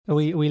Are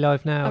we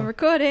live now? I'm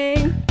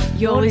recording.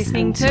 You're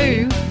listening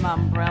to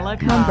Mumbrella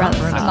Cast.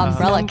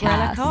 Mumbrella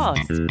Cast.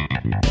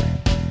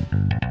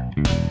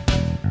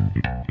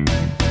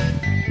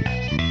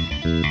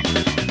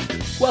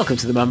 Welcome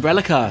to the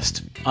Mumbrella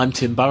Cast. I'm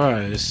Tim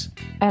Burrows.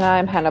 And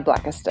I'm Hannah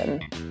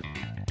Blackiston.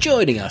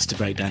 Joining us to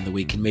break down the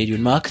week in media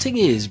and marketing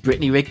is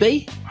Brittany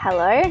Rigby.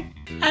 Hello.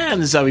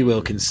 And Zoe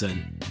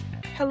Wilkinson.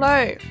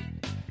 Hello.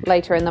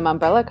 Later in the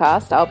Mumbrella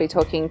Cast, I'll be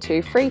talking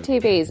to Free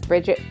TV's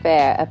Bridget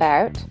Fair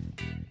about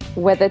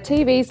whether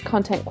TV's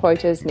content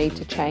quotas need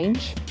to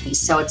change.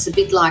 So it's a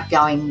bit like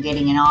going and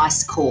getting an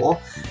ice core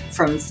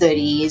from 30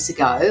 years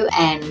ago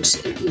and,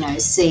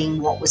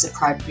 seeing what was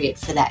appropriate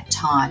for that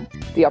time.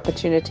 The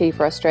opportunity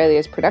for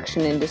Australia's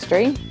production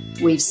industry.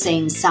 We've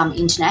seen some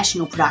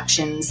international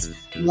productions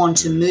want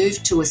to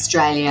move to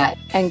Australia.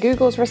 And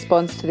Google's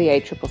response to the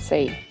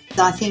ACCC.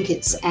 I think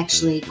it's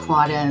actually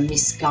quite a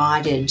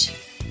misguided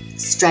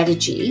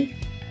strategy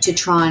to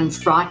try and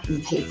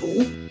frighten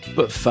people.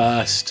 But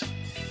first,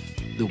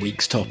 the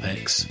week's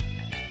topics.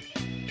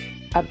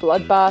 A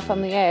bloodbath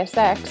on the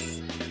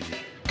ASX.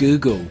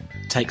 Google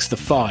takes the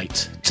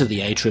fight to the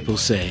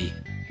ACCC.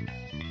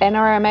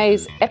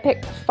 NRMA's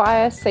epic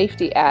fire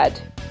safety ad,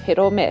 hit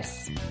or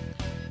miss.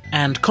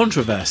 And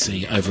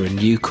controversy over a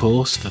new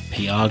course for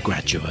PR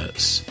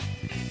graduates.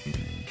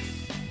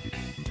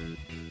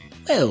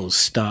 We'll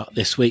start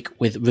this week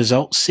with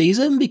results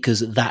season because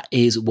that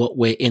is what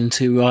we're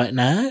into right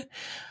now.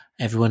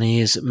 Everyone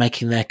is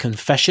making their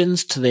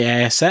confessions to the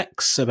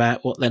ASX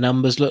about what their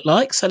numbers look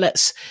like. So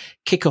let's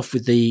kick off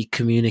with the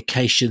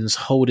communications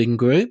holding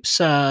groups.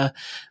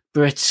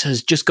 Britt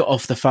has just got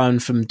off the phone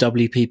from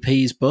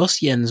WPP's boss,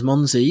 Jens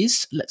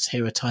Monsees. Let's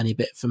hear a tiny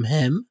bit from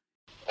him.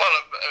 Well,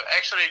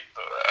 actually,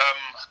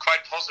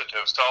 quite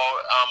positive. So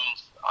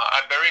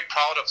I'm very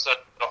proud of the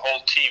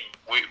whole team.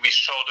 We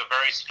showed a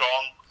very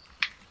strong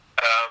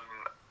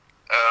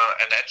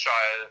and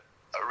agile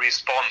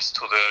response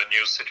to the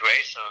new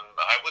situation.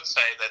 I would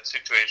say that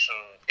situation,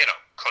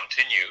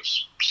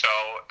 continues. So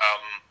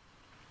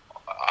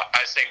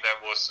I think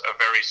there was a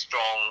very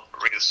strong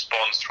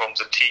response from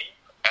the team,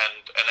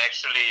 and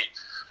actually,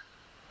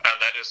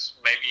 and that is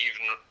maybe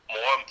even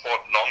more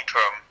important long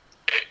term.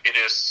 It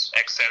is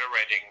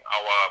accelerating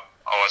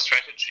our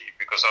strategy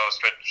because our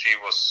strategy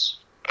was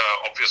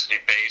obviously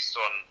based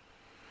on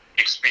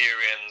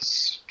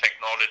experience,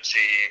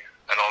 technology,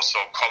 and also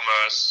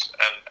commerce,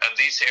 and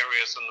these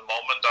areas in the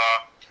moment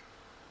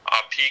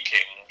are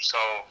peaking. So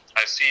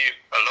I see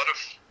a lot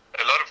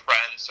of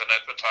brands and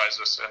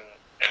advertisers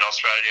in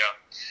Australia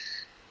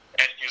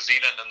and New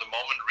Zealand in the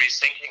moment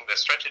rethinking their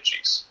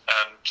strategies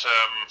and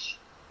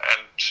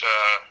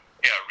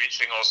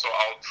reaching also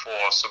out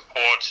for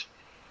support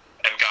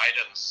and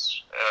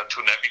guidance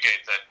to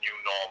navigate that new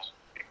norm.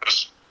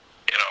 Because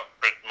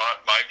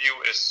my view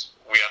is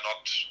we are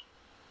not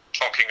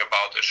talking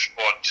about a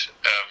short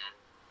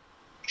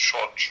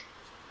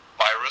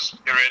virus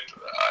period.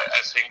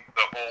 I think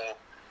the whole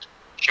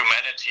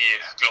humanity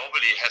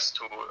globally has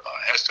to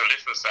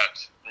live with that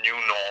new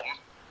norm,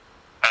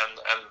 and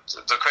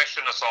the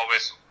question is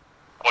always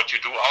what you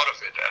do out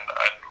of it and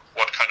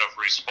what kind of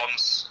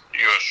response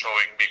you are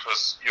showing,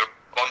 because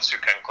once you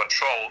can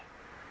control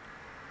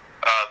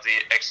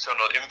the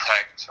external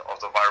impact of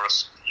the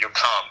virus, you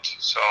can't.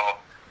 So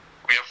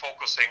we are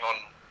focusing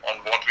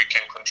on what we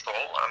can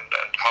control and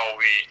how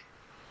we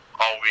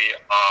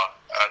are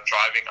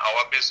driving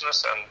our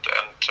business and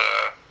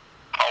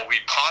how we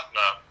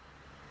partner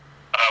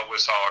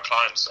with our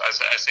clients.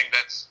 I think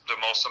that's the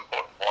most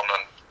important one.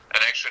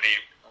 And actually,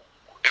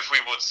 if we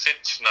would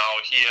sit now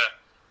here,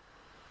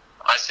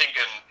 I think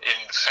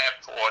in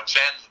Feb or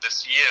Jan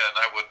this year, and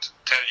I would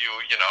tell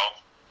you,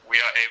 we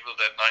are able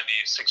that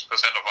 96%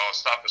 of our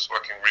staff is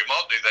working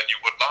remotely, then you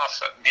would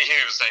laugh at me.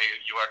 You say,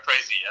 you are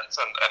crazy, Jens.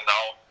 And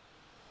now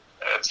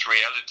it's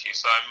reality.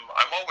 So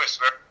I'm always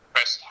very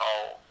impressed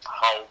how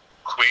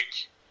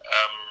quick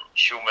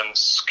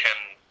humans can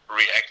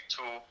react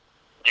to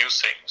new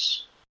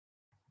things.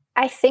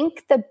 I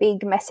think the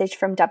big message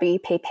from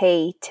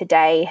WPP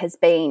today has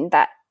been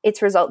that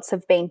its results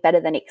have been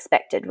better than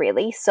expected,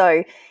 really.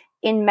 So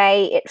in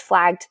May, it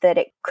flagged that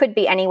it could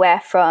be anywhere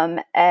from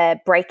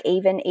a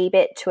break-even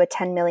EBIT to a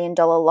 $10 million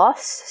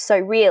loss. So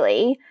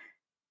really,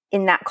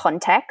 in that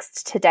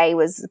context, today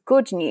was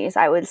good news,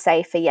 I would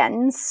say, for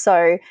Jens.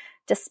 So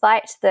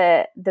despite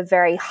the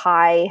very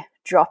high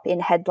drop in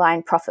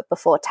headline profit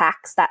before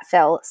tax, that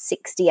fell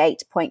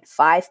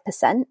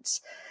 68.5%.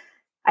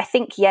 I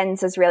think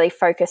Jens is really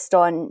focused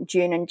on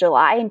June and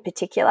July in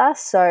particular.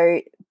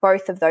 So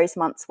both of those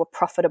months were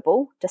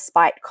profitable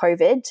despite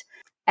COVID.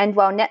 And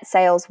while net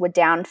sales were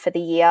down for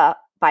the year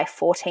by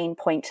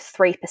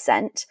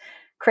 14.3%,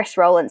 Chris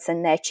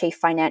Rowlandson, their chief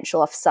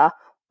financial officer,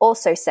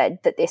 also said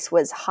that this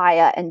was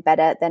higher and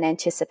better than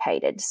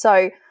anticipated.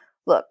 So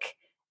look,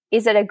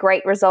 is it a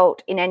great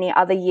result in any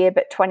other year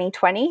but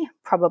 2020?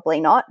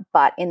 Probably not.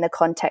 But in the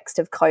context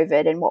of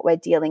COVID and what we're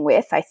dealing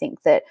with, I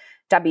think that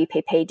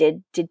WPP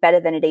did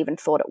better than it even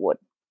thought it would.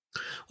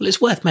 Well, it's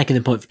worth making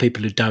the point for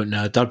people who don't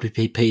know,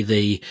 WPP,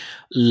 the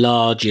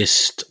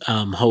largest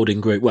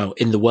holding group, well,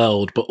 in the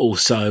world, but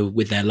also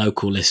with their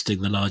local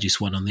listing, the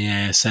largest one on the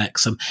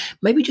ASX.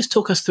 Maybe just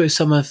talk us through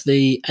some of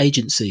the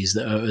agencies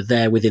that are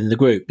there within the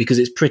group, because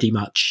it's pretty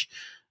much,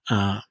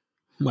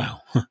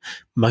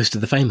 most of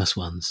the famous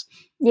ones.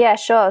 Yeah,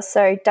 sure.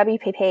 So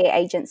WPP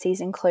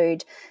agencies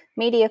include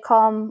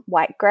Mediacom,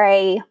 White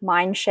Grey,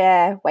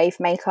 Mindshare,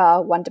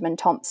 Wavemaker, Wunderman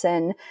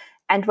Thompson.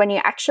 And when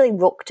you actually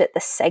looked at the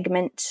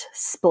segment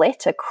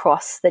split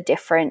across the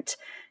different,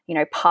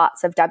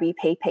 parts of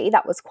WPP,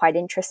 that was quite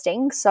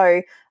interesting.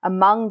 So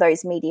among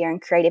those media and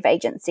creative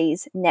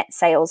agencies, net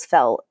sales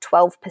fell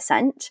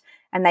 12%,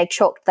 and they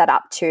chalked that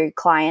up to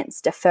clients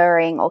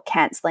deferring or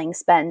cancelling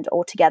spend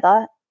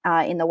altogether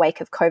in the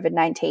wake of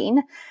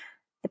COVID-19.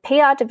 The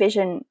PR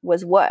division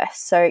was worse,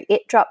 so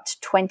it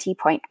dropped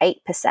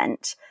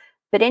 20.8%.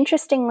 But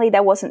interestingly,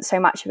 there wasn't so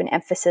much of an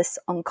emphasis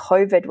on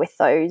COVID with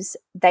those.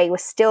 They were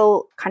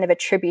still kind of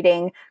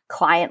attributing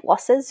client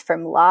losses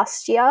from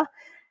last year.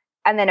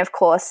 And then, of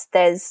course,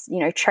 there's,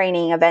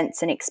 training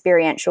events and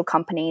experiential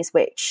companies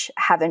which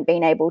haven't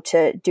been able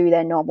to do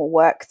their normal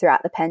work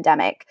throughout the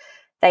pandemic.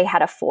 They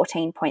had a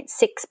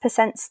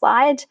 14.6%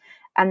 slide,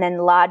 and then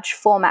large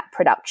format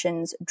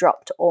productions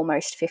dropped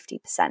almost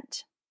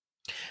 50%.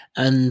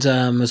 And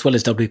as well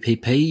as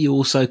WPP, you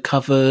also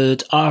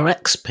covered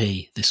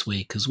RXP this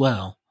week as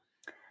well.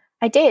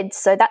 I did.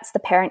 So that's the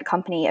parent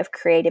company of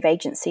creative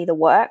agency The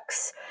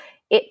Works.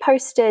 It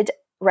posted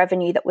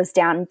revenue that was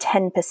down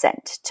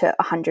 10% to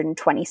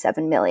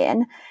 127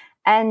 million.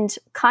 And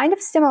kind of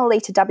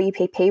similarly to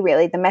WPP,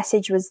 really, the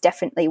message was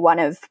definitely one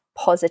of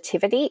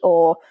positivity,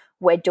 or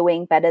we're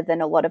doing better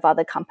than a lot of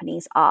other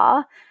companies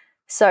are.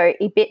 So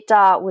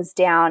EBITDA was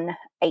down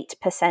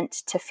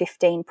 8% to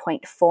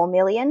 15.4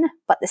 million,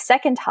 but the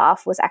second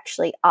half was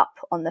actually up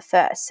on the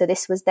first. So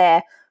this was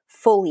their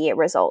full year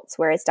results,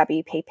 whereas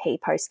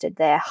WPP posted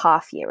their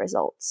half year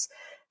results.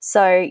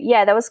 So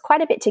yeah, there was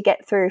quite a bit to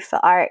get through for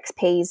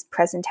RXP's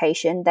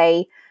presentation.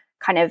 They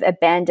kind of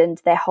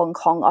abandoned their Hong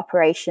Kong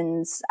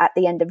operations at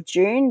the end of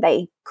June.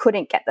 They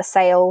couldn't get the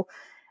sale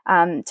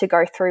to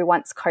go through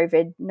once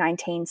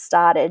COVID-19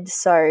 started.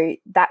 So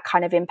that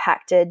kind of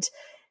impacted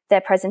their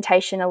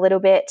presentation a little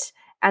bit.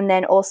 And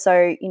then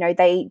also,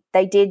 they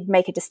did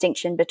make a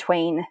distinction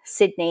between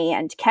Sydney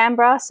and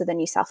Canberra, so the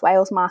New South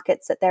Wales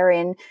markets that they're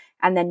in,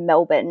 and then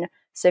Melbourne.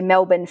 So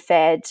Melbourne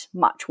fared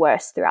much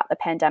worse throughout the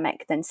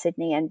pandemic than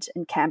Sydney and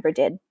Canberra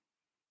did.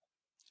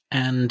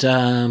 And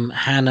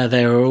Hannah,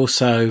 there are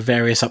also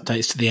various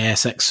updates to the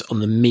ASX on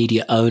the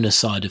media owner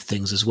side of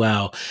things as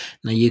well.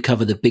 Now, you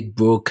cover the big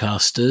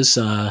broadcasters,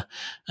 so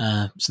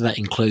that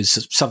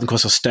includes Southern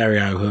Cross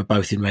Austereo, who are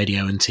both in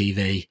radio and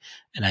TV,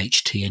 and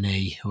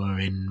HT&E, who are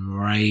in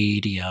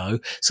radio.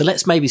 So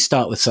let's maybe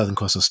start with Southern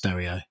Cross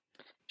Austereo.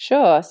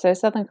 Sure. So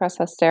Southern Cross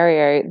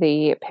Austereo,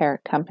 the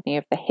parent company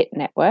of the Hit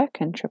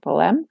Network and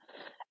Triple M,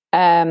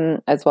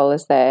 as well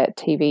as their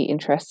TV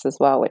interests as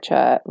well, which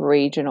are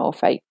regional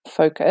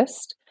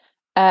focused.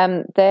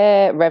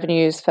 Their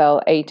revenues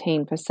fell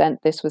 18%.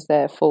 This was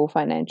their full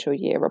financial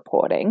year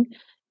reporting,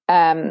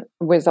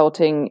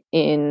 resulting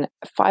in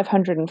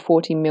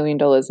 $540 million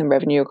in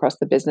revenue across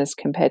the business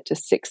compared to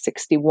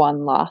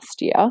 $661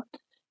 last year.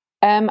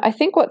 I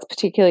think what's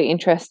particularly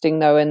interesting,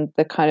 though, and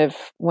the kind of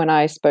when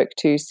I spoke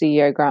to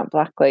CEO Grant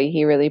Blackley,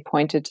 he really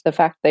pointed to the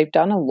fact they've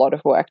done a lot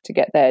of work to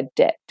get their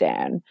debt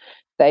down.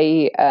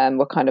 They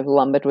were kind of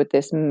lumbered with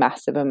this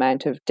massive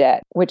amount of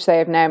debt, which they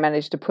have now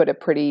managed to put a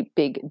pretty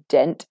big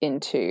dent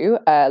into.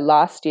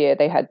 Last year,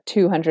 they had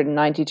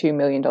 $292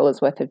 million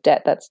worth of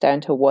debt. That's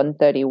down to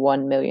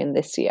 $131 million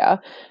this year.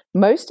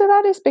 Most of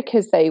that is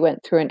because they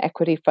went through an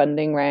equity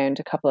funding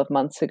round a couple of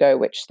months ago,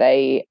 which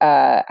they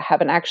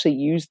haven't actually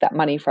used that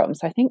money from.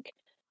 So I think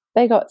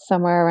they got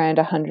somewhere around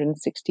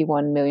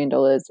 $161 million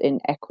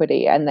in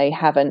equity, and they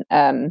haven't,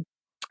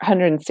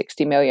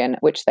 160 million,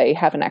 which they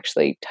haven't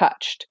actually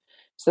touched.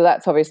 So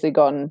that's obviously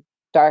gone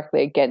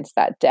directly against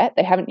that debt.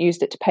 They haven't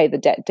used it to pay the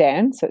debt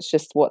down, so it's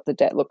just what the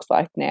debt looks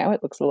like now.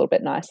 It looks a little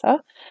bit nicer.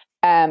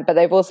 But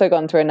they've also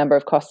gone through a number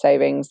of cost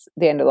savings.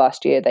 The end of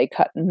last year, they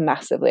cut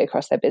massively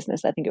across their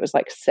business. I think it was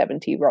like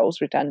 70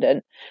 roles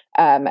redundant.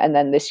 And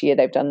then this year,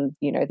 they've done,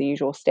 the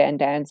usual stand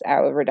downs,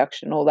 hour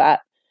reduction, all that.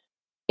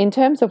 In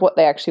terms of what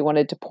they actually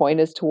wanted to point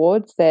us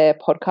towards, their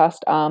podcast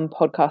arm,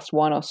 Podcast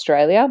One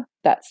Australia,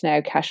 that's now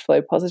cash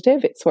flow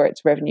positive. It saw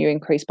its revenue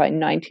increase by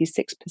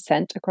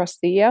 96% across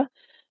the year.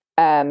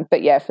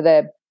 But yeah, for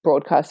their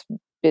broadcast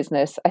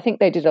business, I think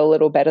they did a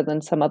little better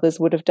than some others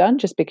would have done,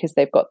 just because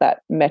they've got that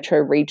metro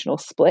regional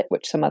split,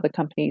 which some other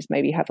companies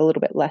maybe have a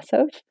little bit less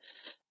of.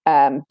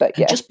 But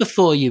yeah. And just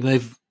before you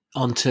move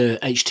on to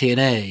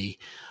HT&E,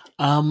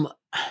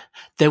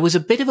 there was a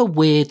bit of a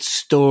weird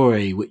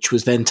story, which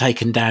was then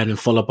taken down and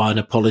followed by an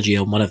apology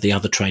on one of the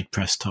other trade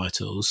press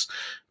titles,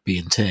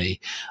 B&T,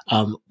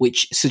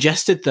 which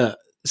suggested that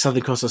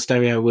Southern Cross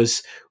Austereo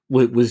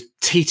was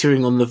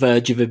teetering on the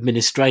verge of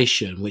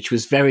administration, which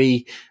was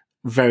very,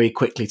 very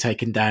quickly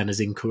taken down as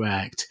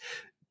incorrect.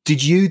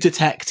 Did you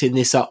detect in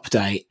this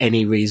update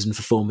any reason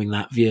for forming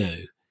that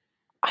view?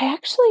 I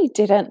actually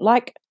didn't.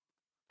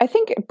 I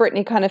think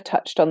Brittany kind of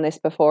touched on this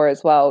before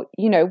as well.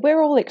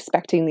 We're all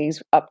expecting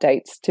these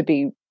updates to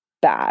be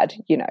bad.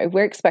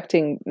 We're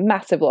expecting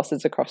massive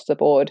losses across the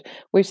board.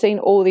 We've seen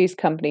all these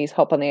companies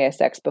hop on the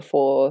ASX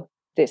before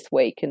this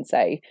week and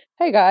say,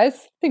 hey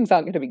guys, things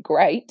aren't going to be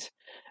great.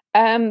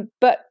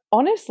 But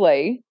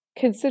honestly,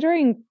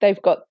 considering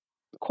they've got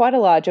quite a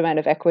large amount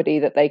of equity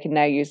that they can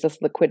now use as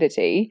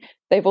liquidity,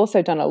 they've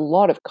also done a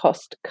lot of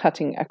cost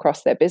cutting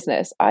across their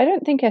business. I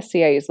don't think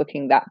SCA is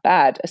looking that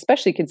bad,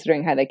 especially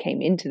considering how they came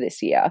into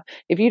this year.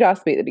 If you'd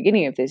asked me at the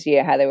beginning of this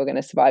year how they were going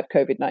to survive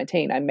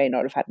COVID-19, I may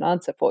not have had an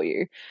answer for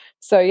you.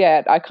 So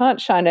yeah, I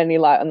can't shine any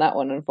light on that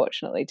one,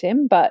 unfortunately,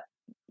 Tim, but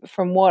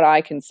from what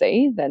I can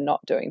see, they're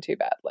not doing too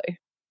badly.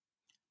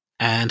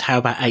 And how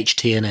about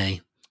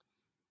HT&E?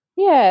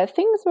 Yeah,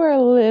 things were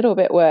a little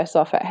bit worse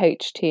off at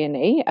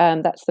HT&E.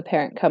 That's the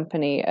parent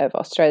company of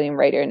Australian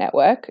Radio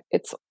Network.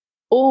 It's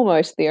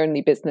almost the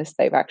only business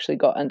they've actually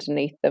got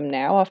underneath them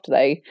now after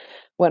they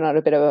went on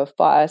a bit of a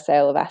fire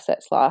sale of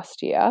assets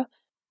last year.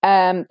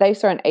 They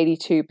saw an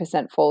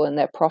 82% fall in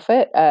their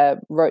profit,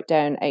 wrote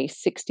down a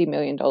 $60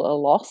 million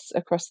loss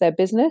across their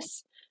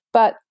business.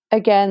 But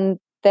again,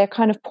 they're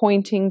kind of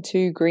pointing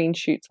to green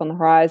shoots on the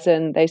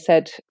horizon. They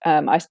said,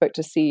 I spoke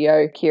to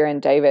CEO Kieran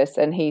Davis,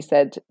 and he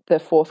said the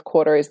fourth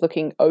quarter is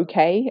looking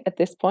okay at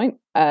this point.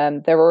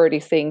 They're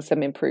already seeing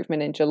some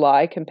improvement in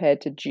July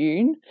compared to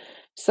June.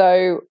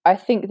 So I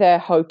think they're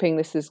hoping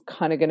this is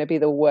kind of going to be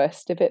the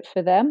worst of it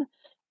for them.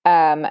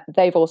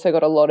 They've also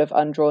got a lot of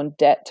undrawn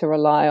debt to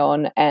rely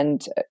on,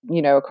 and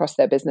across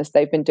their business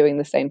they've been doing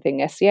the same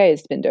thing SCA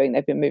has been doing.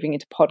 They've been moving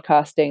into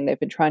podcasting. They've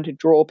been trying to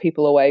draw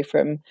people away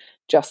from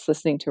just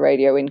listening to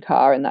radio in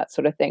car and that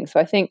sort of thing. So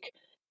I think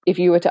if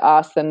you were to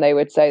ask them, they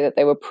would say that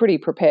they were pretty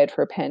prepared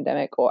for a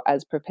pandemic, or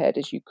as prepared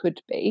as you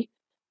could be.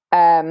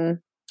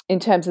 In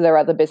terms of their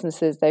other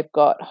businesses, they've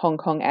got Hong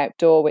Kong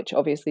Outdoor, which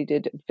obviously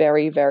did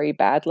very, very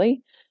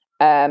badly,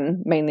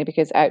 mainly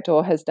because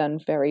Outdoor has done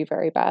very,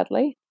 very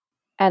badly.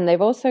 And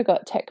they've also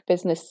got tech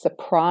business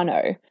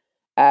Soprano,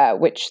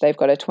 which they've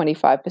got a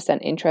 25%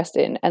 interest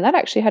in. And that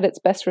actually had its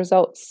best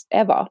results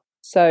ever.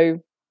 So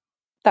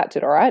that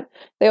did all right.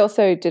 They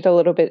also did a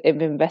little bit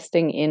of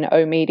investing in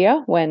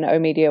oOh!media when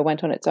oOh!media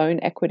went on its own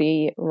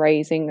equity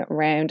raising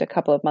round a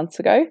couple of months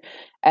ago.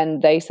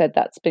 And they said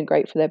that's been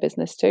great for their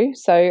business too.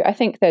 So I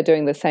think they're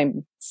doing the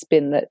same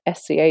spin that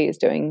SCA is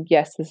doing.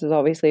 Yes, this is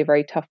obviously a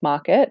very tough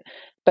market,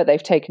 but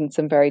they've taken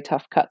some very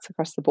tough cuts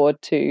across the board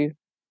to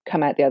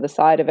come out the other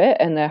side of it,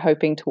 and they're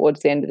hoping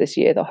towards the end of this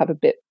year they'll have a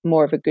bit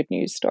more of a good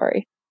news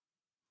story.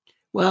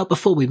 Well,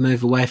 before we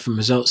move away from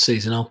results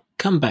season, I'll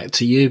come back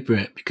to you,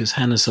 Britt, because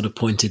Hannah sort of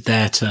pointed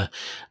there to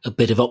a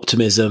bit of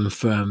optimism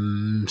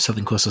from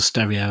Southern Cross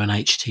Austereo and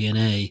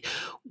HT&E.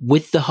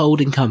 With the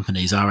holding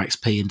companies,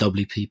 RXP and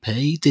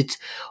WPP,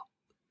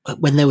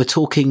 when they were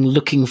talking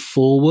looking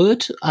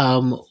forward,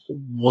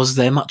 was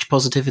there much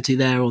positivity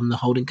there on the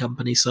holding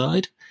company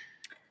side?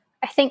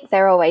 I think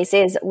there always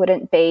is. It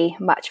wouldn't be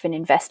much of an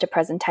investor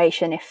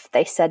presentation if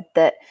they said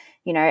that,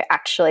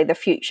 actually the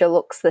future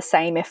looks the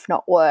same, if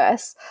not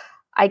worse.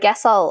 I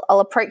guess I'll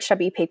approach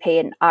WPP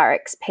and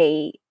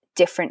RXP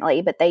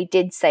differently, but they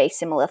did say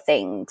similar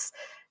things.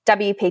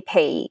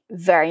 WPP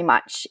very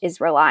much is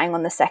relying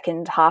on the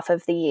second half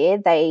of the year.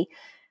 They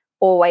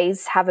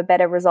always have a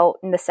better result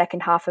in the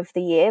second half of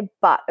the year,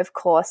 but of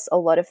course a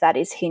lot of that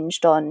is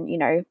hinged on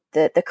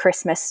the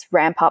Christmas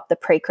ramp up, the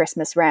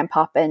pre-Christmas ramp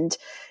up, and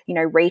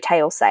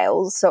retail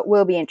sales. So it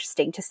will be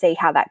interesting to see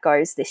how that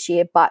goes this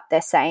year, but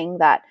they're saying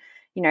that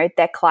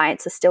their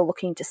clients are still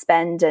looking to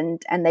spend,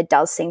 and there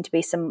does seem to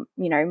be some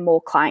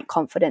more client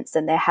confidence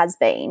than there has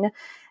been.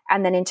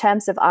 And then in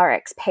terms of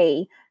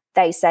RXP,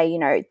 they say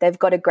they've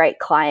got a great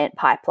client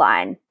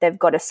pipeline, they've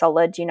got a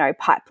solid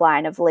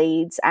pipeline of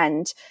leads,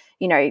 and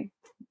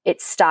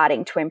it's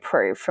starting to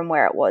improve from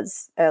where it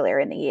was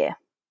earlier in the year.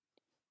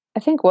 I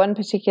think one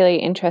particularly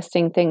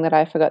interesting thing that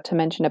I forgot to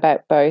mention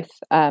about both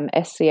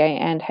SCA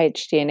and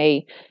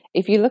HT&E,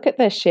 if you look at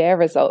their share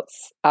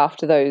results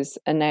after those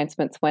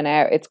announcements went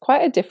out, it's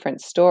quite a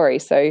different story.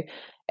 So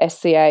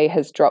SCA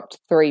has dropped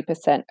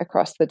 3%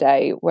 across the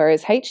day,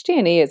 whereas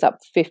HT&E is up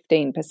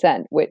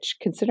 15%, which,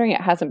 considering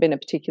it hasn't been a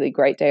particularly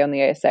great day on the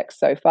ASX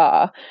so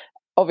far,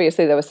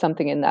 obviously there was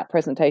something in that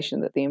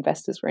presentation that the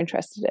investors were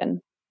interested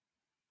in.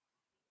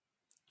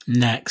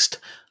 Next,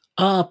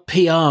 are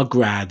PR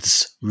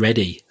grads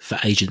ready for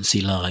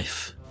agency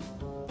life?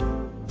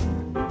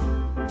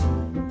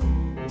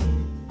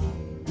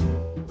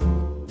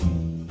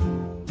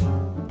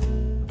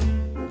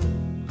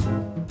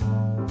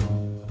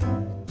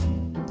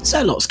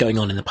 So lots going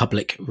on in the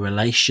public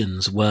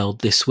relations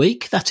world this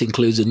week. That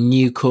includes a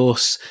new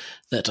course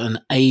that an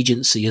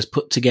agency has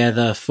put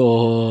together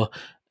for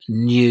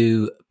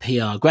new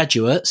PR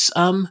graduates.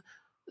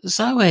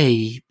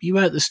 Zoe, you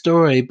wrote the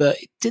story, but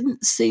it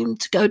didn't seem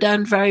to go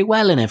down very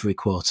well in every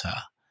quarter.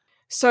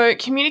 So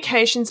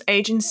communications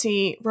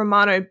agency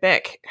Romano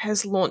Beck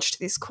has launched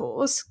this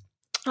course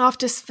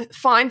after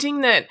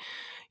finding that,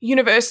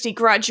 university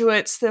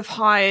graduates, they've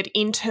hired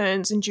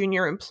interns and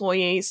junior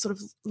employees, sort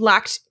of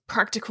lacked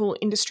practical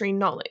industry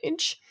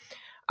knowledge.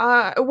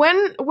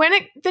 When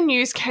the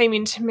news came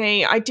into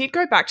me, I did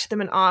go back to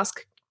them and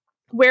ask,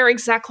 where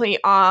exactly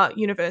are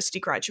university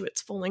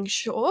graduates falling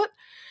short?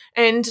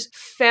 And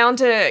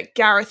founder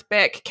Gareth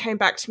Beck came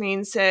back to me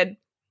and said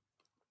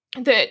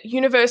that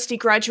university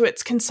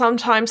graduates can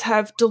sometimes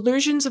have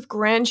delusions of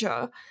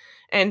grandeur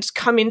and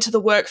come into the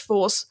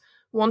workforce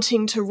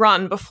wanting to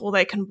run before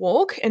they can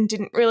walk, and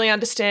didn't really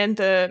understand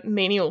the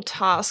menial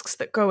tasks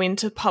that go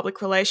into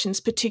public relations,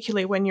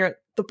 particularly when you're at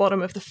the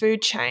bottom of the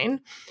food chain.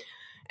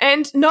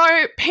 And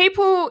no,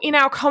 people in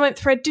our comment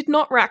thread did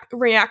not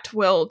react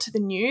well to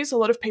the news. A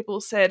lot of people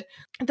said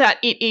that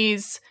it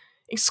is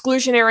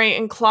exclusionary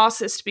and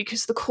classist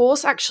because the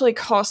course actually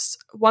costs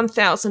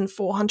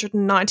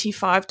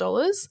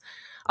 $1,495.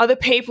 Other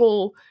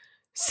people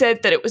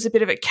said that it was a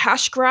bit of a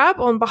cash grab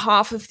on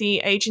behalf of the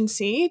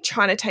agency,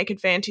 trying to take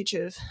advantage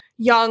of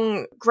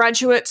young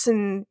graduates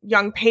and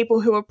young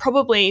people who are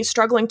probably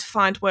struggling to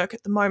find work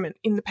at the moment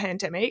in the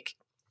pandemic.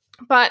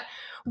 But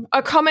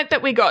a comment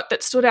that we got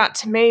that stood out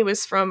to me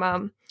was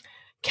from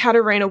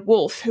Katarina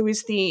Wolf, who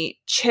is the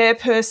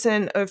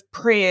chairperson of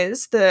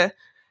PRIAS, the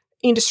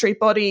industry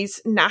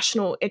body's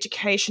National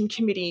Education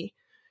Committee,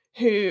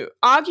 who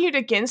argued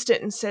against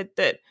it and said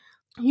that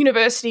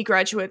university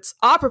graduates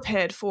are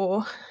prepared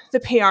for the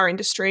PR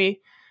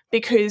industry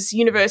because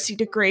university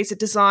degrees are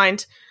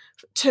designed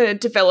to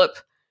develop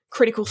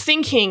critical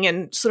thinking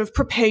and sort of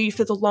prepare you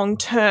for the long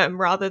term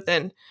rather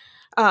than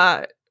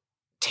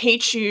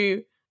teach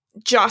you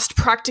just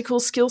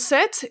practical skill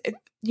sets.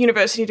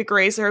 University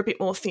degrees are a bit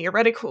more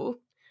theoretical.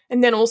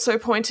 And then also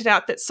pointed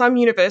out that some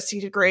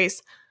university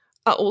degrees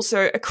are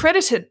also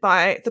accredited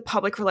by the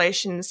Public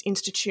Relations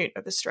Institute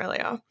of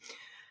Australia.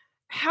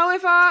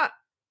 However,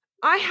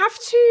 I have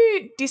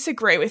to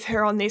disagree with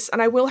her on this,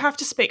 and I will have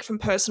to speak from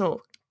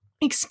personal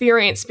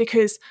experience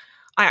because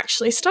I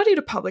actually studied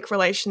a public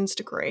relations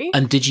degree.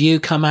 And did you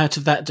come out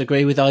of that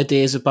degree with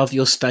ideas above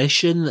your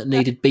station that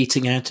needed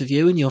beating out of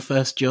you in your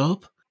first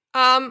job?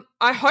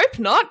 I hope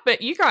not,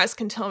 but you guys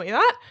can tell me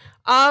that.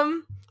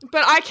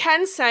 But I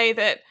can say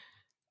that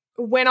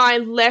when I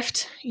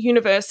left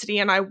university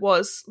and I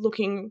was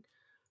looking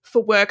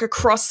for work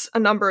across a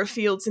number of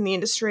fields in the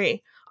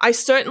industry, I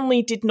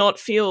certainly did not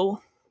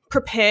feel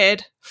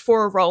prepared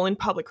for a role in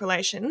public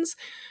relations.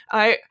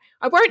 I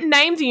won't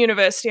name the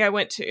university I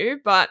went to,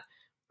 but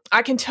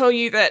I can tell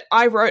you that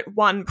I wrote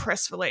one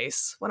press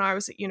release when I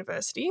was at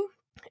university,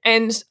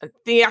 and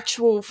the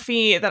actual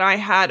fear that I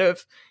had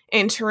of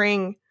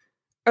entering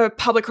a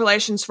public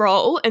relations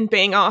role and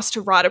being asked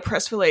to write a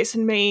press release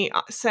and me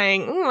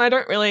saying, I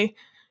don't really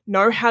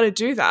know how to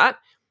do that,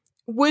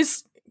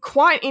 was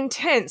quite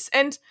intense.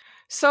 And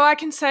so I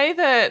can say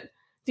that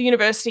the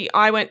university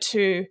I went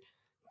to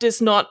does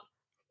not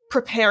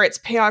prepare its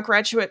PR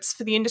graduates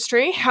for the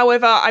industry.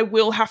 However, I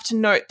will have to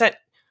note that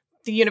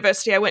the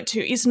university I went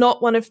to is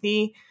not one of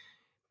the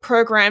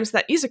programs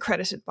that is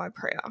accredited by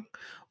PRIA.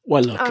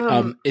 Well,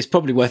 look, it's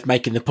probably worth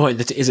making the point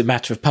that it is a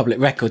matter of public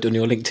record on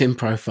your LinkedIn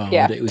profile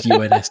that it was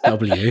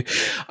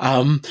UNSW.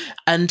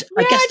 And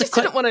I guess I just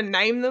didn't want to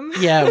name them.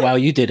 Yeah, well,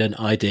 you didn't,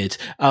 I did.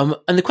 And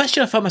the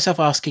question I find myself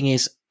asking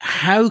is,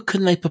 how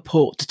can they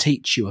purport to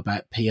teach you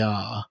about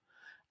PR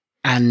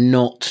and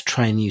not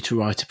train you to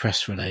write a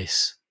press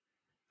release?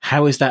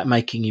 How is that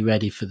making you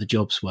ready for the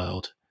jobs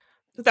world?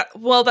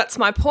 That's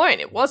my point.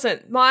 It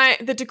wasn't.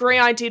 The degree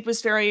I did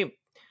was very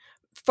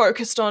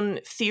focused on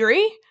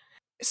theory.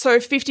 So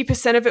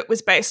 50% of it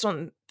was based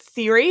on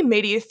theory,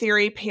 media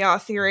theory, PR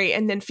theory,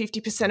 and then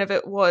 50% of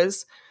it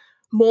was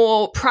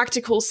more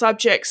practical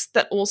subjects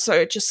that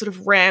also just sort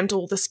of rammed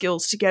all the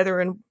skills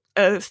together in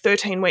a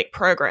 13-week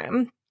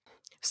program.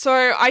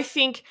 So I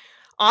think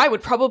I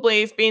would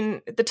probably have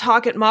been the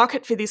target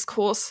market for this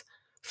course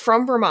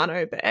from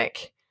Romano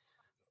Beck,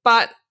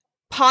 but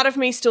part of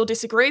me still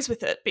disagrees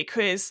with it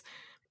because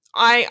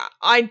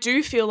I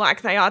do feel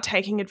like they are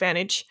taking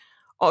advantage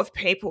of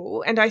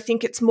people, and I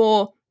think it's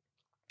more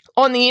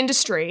on the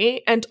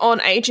industry and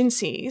on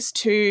agencies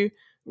to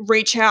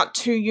reach out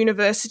to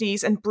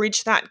universities and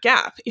bridge that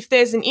gap. If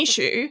there's an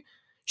issue,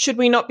 should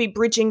we not be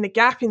bridging the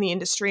gap in the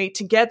industry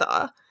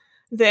together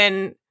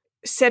than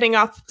setting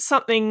up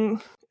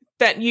something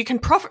that you can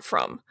profit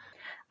from?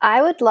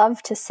 I would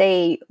love to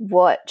see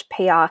what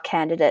PR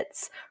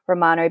candidates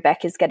Romano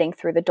Beck is getting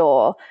through the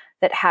door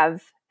that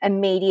have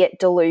immediate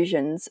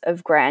delusions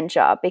of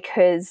grandeur,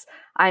 because,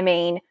 I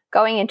mean,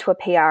 going into a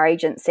PR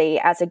agency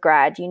as a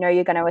grad, you know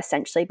you're going to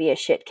essentially be a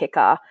shit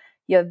kicker.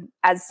 You're,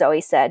 as Zoe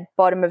said,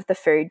 bottom of the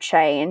food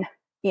chain.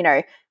 You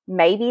know,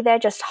 maybe they're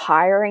just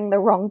hiring the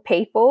wrong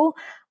people.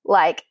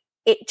 Like,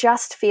 it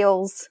just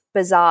feels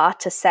bizarre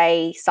to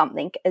say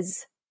something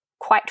as,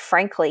 quite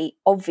frankly,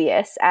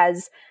 obvious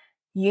as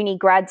uni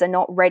grads are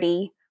not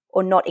ready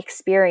or not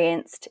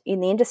experienced in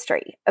the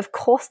industry. Of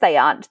course they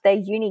aren't. They're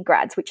uni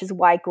grads, which is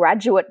why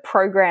graduate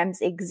programs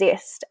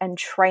exist and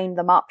train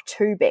them up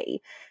to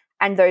be.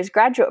 And those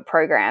graduate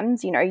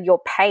programs, you know,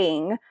 you're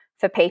paying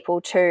for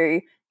people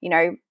to, you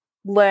know,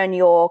 learn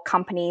your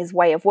company's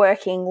way of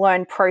working,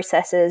 learn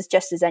processes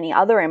just as any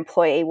other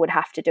employee would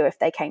have to do if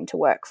they came to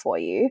work for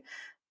you.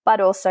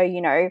 But also,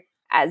 you know,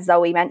 as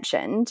Zoe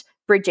mentioned,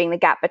 bridging the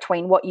gap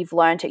between what you've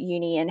learned at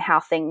uni and how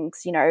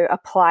things, you know,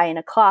 apply in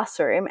a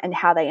classroom and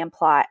how they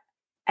apply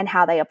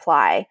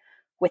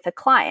with a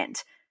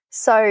client.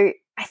 So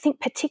I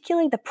think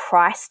particularly the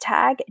price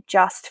tag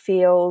just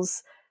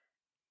feels,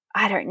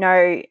 I don't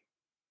know,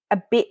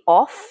 a bit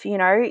off. You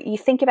know, you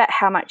think about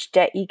how much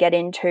debt you get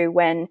into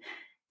when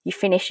you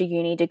finish a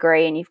uni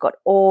degree and you've got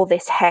all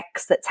this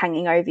HECS that's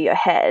hanging over your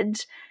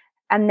head.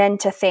 And then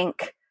to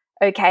think,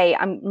 okay,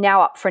 I'm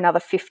now up for another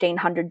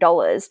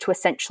 $1,500 to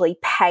essentially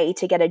pay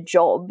to get a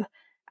job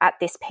at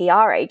this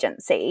PR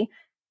agency,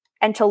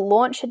 and to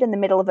launch it in the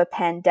middle of a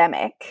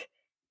pandemic,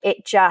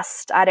 it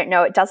just, I don't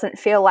know, it doesn't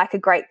feel like a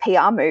great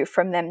PR move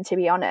from them, to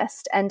be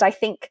honest. And I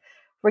think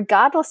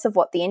regardless of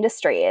what the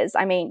industry is,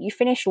 I mean, you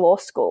finish law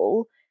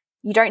school,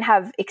 you don't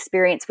have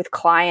experience with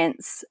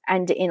clients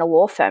and in a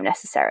law firm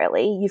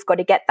necessarily. You've got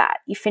to get that.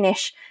 You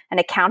finish an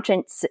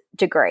accountant's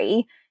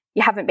degree,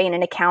 you haven't been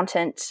an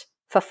accountant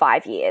for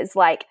 5 years.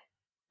 Like,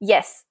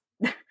 yes,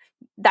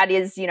 that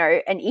is, you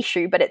know, an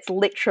issue, but it's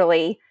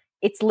literally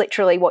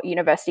what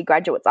university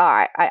graduates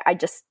are. I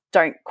just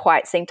don't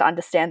quite seem to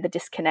understand the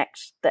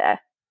disconnect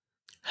there.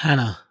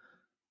 Hannah.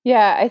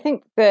 Yeah, I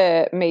think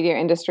the media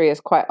industry is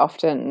quite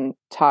often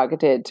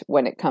targeted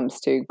when it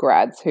comes to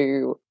grads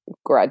who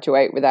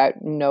graduate without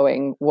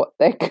knowing what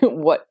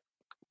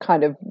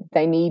kind of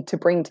they need to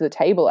bring to the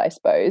table, I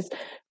suppose.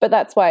 But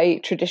that's why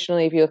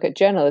traditionally, if you look at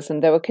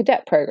journalism, there were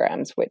cadet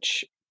programs,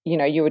 which, you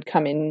know, you would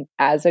come in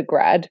as a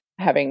grad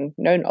having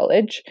no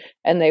knowledge,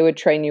 and they would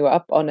train you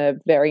up on a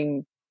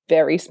very,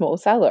 very small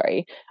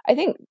salary. I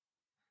think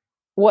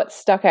what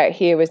stuck out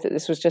here was that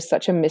this was just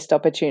such a missed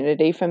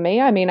opportunity for me.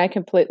 I mean, I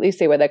completely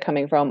see where they're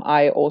coming from.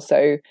 I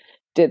also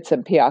did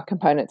some PR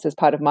components as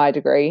part of my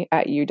degree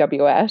at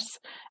UWS,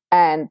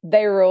 and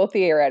they were all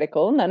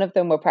theoretical. None of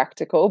them were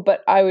practical,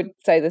 but I would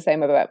say the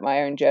same about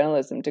my own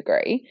journalism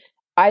degree.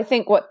 I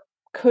think what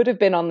could have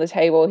been on the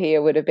table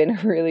here would have been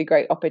a really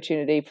great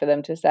opportunity for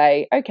them to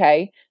say,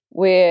 okay,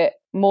 we're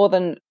more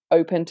than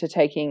open to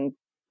taking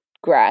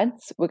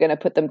grads. We're going to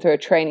put them through a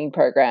training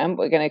program.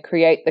 We're going to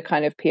create the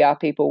kind of PR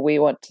people we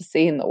want to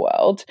see in the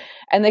world.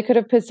 And they could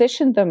have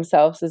positioned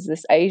themselves as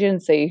this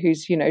agency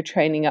who's, you know,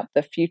 training up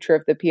the future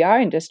of the PR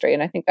industry.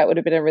 And I think that would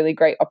have been a really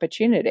great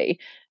opportunity.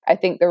 I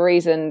think the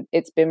reason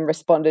it's been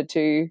responded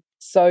to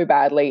so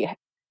badly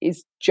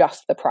is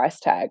just the price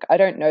tag. I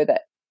don't know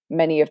that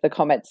many of the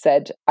comments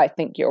said, I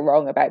think you're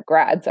wrong about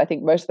grads. I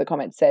think most of the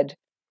comments said,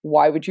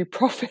 why would you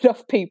profit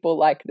off people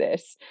like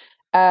this?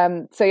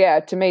 So yeah,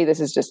 to me, this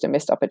is just a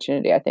missed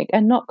opportunity, I think,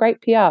 and not great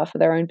PR for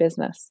their own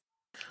business.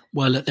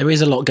 Well, there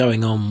is a lot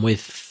going on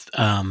with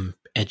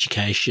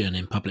education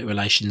in public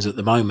relations at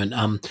the moment.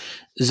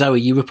 Zoe,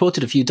 you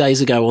reported a few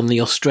days ago on the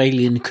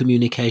Australian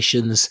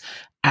Communications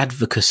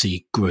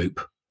Advocacy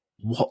Group.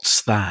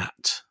 What's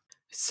that?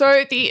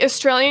 So the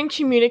Australian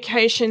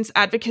Communications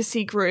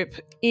Advocacy Group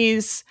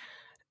is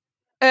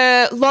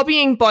a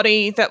lobbying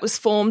body that was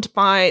formed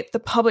by the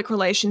Public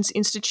Relations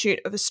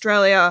Institute of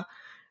Australia,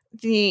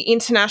 the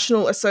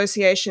International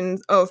Association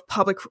of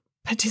Public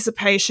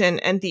Participation,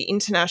 and the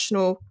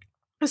International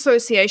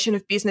Association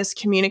of Business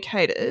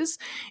Communicators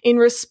in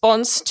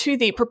response to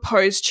the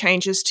proposed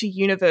changes to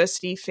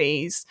university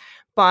fees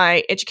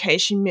by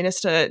Education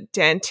Minister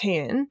Dan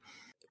Tehan.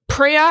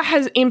 Priya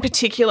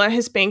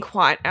has been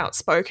quite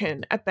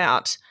outspoken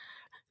about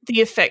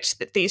the effect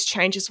that these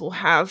changes will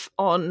have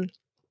on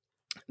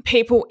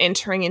people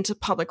entering into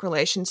public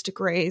relations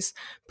degrees.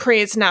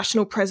 Priya's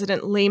national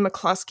president, Lee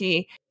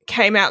McCluskey,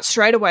 came out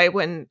straight away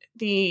when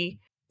the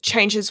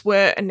changes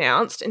were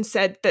announced and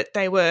said that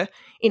they were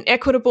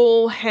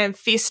inequitable,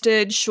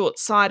 ham-fisted,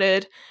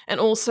 short-sighted, and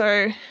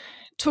also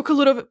took a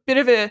little bit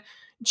of a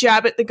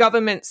jab at the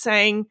government,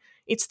 saying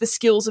it's the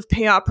skills of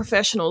PR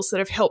professionals that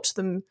have helped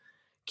them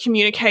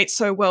communicate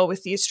so well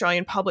with the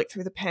Australian public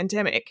through the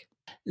pandemic.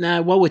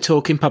 Now, while we're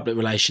talking public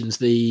relations,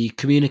 the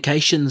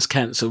Communications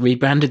Council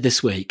rebranded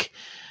this week.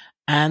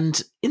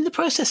 And in the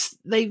process,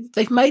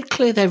 they've made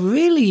clear they're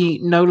really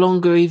no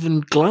longer even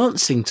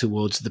glancing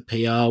towards the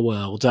PR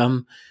world.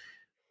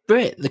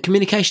 Britt, the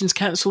Communications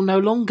Council no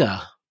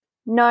longer.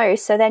 No,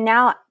 so they're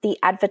now the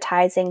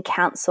Advertising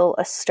Council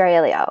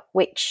Australia,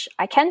 which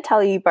I can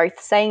tell you both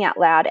saying out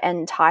loud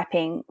and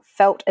typing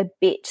felt a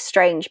bit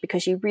strange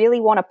because you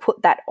really want to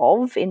put that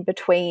 "of" in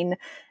between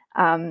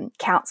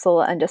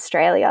council and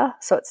Australia.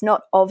 So it's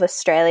not of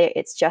Australia,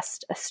 it's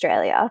just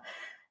Australia.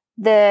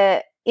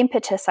 The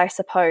impetus, I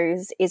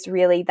suppose, is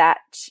really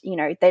that, you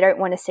know, they don't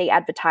want to see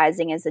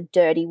advertising as a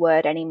dirty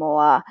word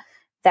anymore.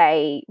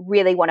 They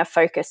really want to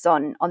focus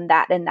on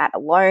that and that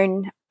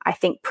alone. I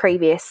think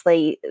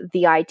previously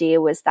the idea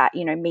was that,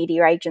 you know,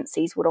 media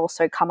agencies would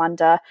also come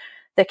under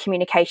the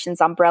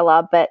communications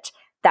umbrella, but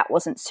that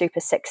wasn't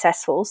super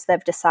successful. So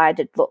they've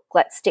decided, look,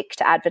 let's stick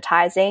to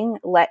advertising.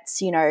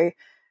 Let's, you know,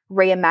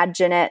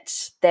 reimagine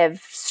it.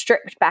 They've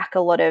stripped back a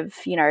lot of,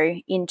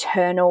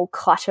 internal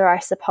clutter, I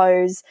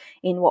suppose,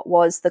 in what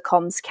was the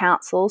Comms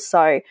Council.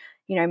 So,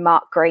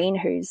 Mark Green,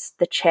 who's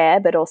the chair,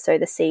 but also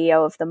the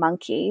CEO of the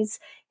Monkeys,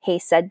 he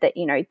said that,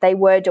 they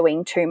were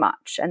doing too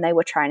much and they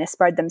were trying to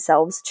spread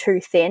themselves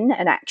too thin,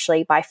 and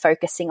actually by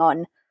focusing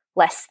on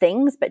less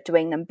things but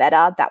doing them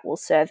better, that will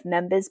serve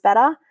members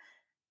better.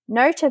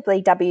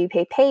 Notably,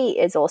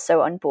 WPP is also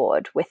on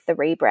board with the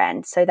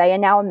rebrand. So they are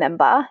now a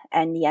member,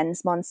 and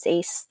Jens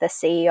Monsees, the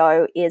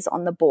CEO, is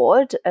on the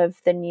board of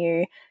the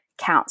new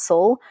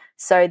council.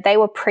 So they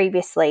were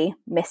previously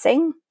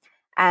missing,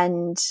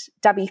 and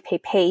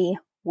WPP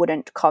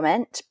wouldn't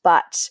comment,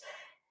 but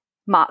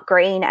Mark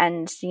Green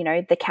and,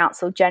 the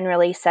council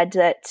generally said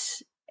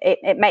that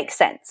it makes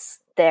sense.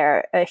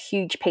 They're a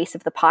huge piece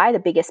of the pie, the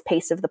biggest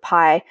piece of the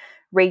pie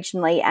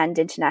regionally and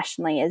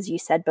internationally, as you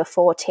said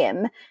before,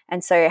 Tim.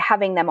 And so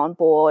having them on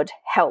board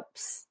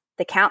helps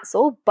the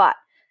council. But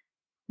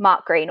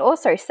Mark Green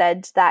also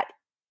said that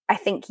I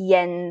think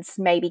Jens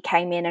maybe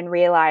came in and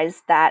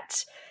realised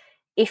that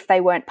if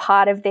they weren't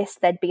part of this,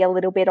 they'd be a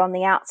little bit on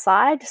the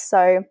outside.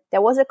 So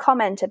there was a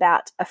comment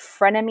about a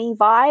frenemy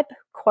vibe,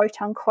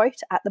 quote unquote,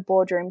 at the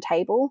boardroom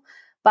table.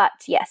 But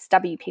yes,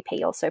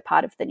 WPP also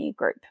part of the new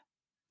group.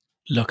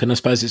 Look, and I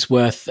suppose it's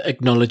worth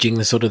acknowledging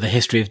the sort of the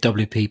history of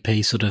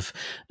WPP sort of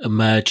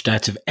emerged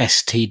out of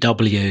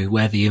STW,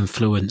 where the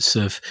influence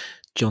of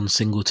John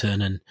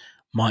Singleton and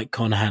Mike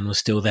Conahan was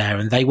still there,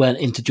 and they weren't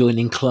into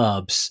joining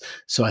clubs.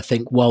 So I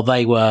think while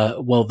they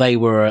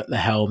were at the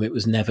helm, it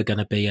was never going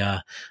to be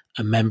a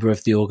member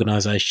of the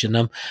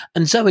organisation.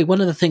 And Zoe,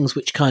 one of the things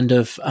which kind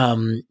of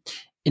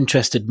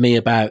interested me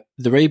about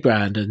the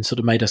rebrand and sort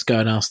of made us go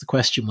and ask the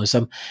question was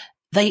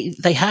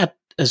they had,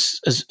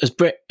 as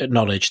Britt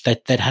acknowledged,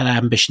 they'd had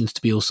ambitions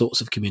to be all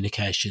sorts of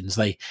communications.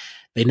 They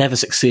never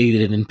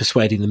succeeded in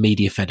persuading the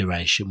Media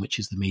Federation, which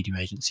is the media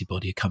agency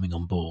body, coming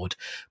on board.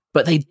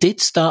 But they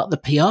did start the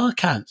PR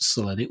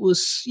Council, and it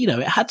was,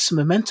 it had some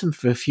momentum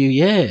for a few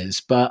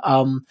years, but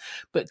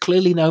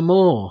clearly no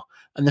more.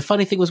 And the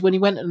funny thing was, when he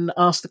went and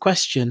asked the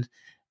question,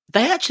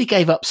 they actually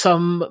gave up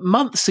some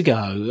months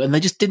ago, and they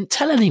just didn't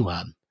tell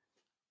anyone.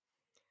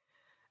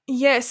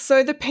 Yes,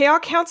 so the PR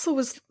Council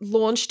was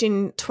launched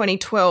in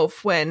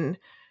 2012 when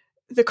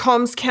the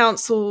Comms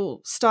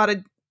Council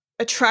started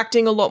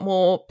attracting a lot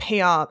more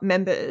PR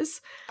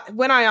members.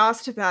 When I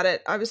asked about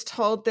it, I was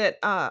told that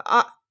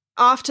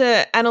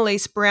after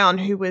Annalise Brown,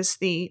 who was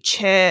the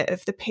chair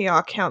of the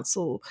PR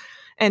Council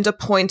and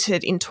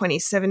appointed in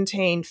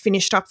 2017,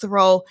 finished up the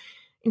role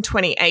in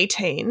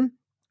 2018,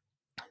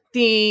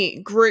 the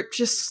group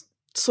just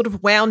sort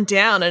of wound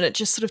down and it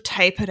just sort of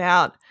tapered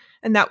out,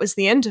 and that was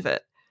the end of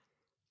it.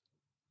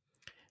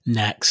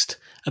 Next,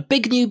 a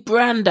big new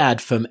brand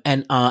ad from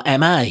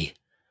NRMA.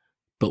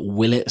 But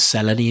will it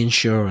sell any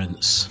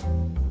insurance?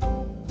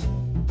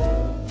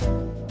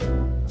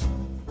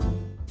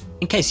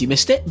 In case you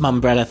missed it,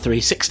 Mumbrella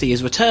 360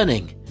 is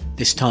returning,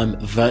 this time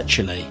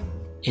virtually,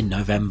 in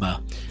November.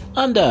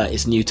 Under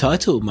its new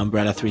title,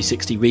 Mumbrella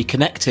 360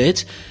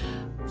 Reconnected,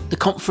 the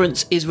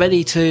conference is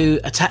ready to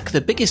attack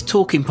the biggest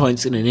talking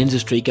points in an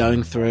industry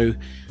going through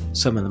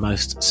some of the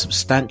most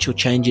substantial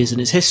changes in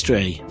its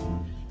history.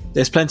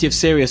 There's plenty of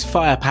serious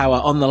firepower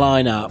on the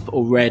lineup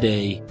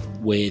already,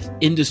 with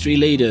industry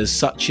leaders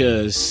such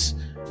as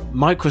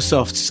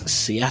Microsoft's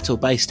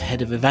Seattle-based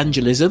head of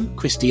evangelism,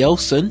 Christy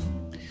Olson,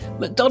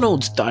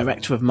 McDonald's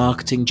director of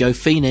marketing, Joe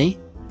Feeney,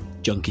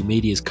 Junkie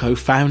Media's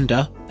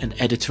co-founder and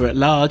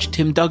editor-at-large,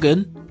 Tim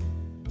Duggan,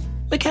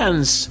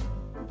 McCann's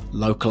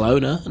local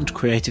owner and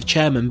creative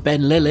chairman,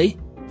 Ben Lilly,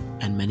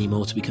 and many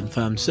more to be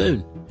confirmed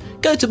soon.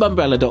 Go to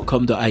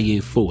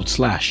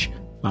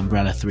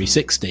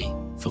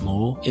mumbrella.com.au/Mumbrella360 for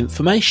more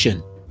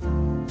information.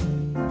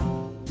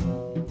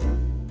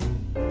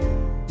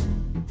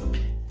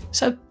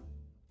 So,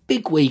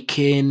 big week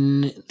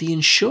in the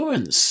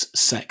insurance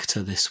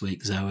sector this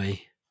week,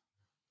 Zoe.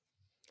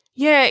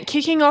 Yeah,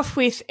 kicking off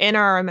with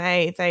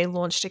NRMA, they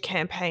launched a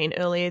campaign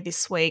earlier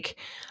this week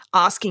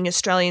asking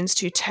Australians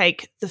to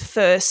take the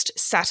first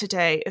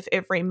Saturday of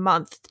every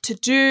month to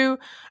do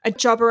a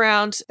job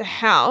around the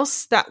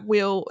house that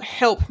will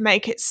help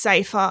make it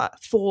safer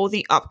for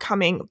the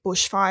upcoming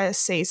bushfire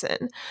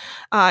season.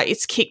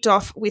 It's kicked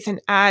off with an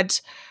ad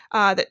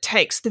that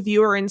takes the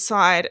viewer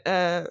inside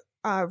a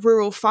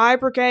rural fire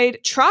brigade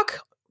truck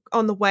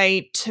on the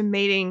way to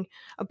meeting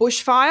a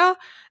bushfire,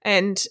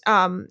 and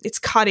it's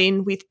cut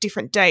in with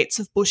different dates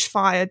of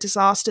bushfire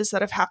disasters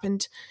that have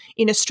happened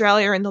in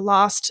Australia in the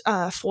last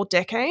 4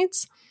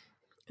 decades.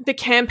 The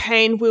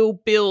campaign will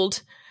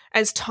build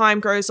as time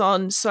goes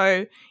on,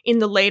 so in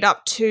the lead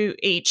up to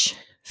each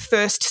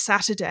first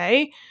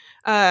Saturday,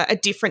 a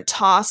different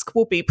task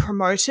will be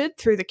promoted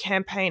through the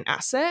campaign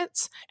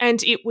assets,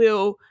 and it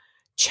will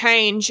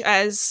change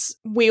as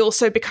we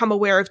also become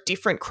aware of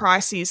different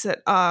crises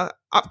that are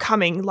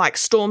upcoming, like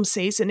storm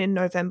season in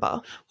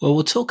November. Well,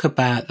 we'll talk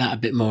about that a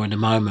bit more in a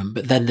moment,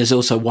 but then there's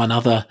also one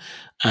other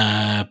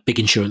big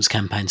insurance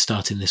campaign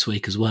starting this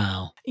week as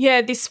well.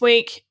 Yeah, this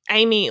week,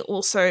 Amy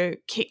also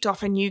kicked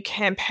off a new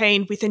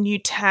campaign with a new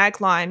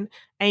tagline,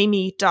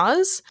 Amy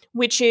Does,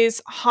 which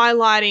is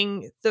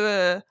highlighting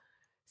the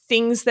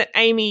things that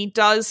Amy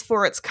does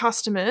for its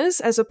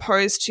customers as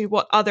opposed to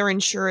what other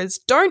insurers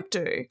don't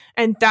do.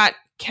 And that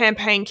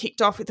campaign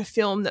kicked off with a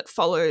film that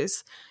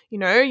follows, you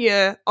know,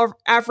 your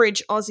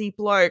average Aussie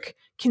bloke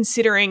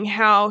considering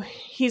how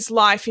his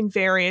life in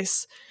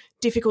various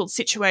difficult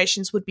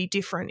situations would be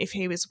different if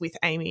he was with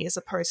Amy as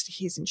opposed to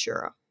his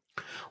insurer.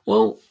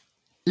 Well,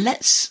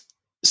 let's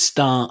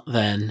start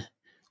then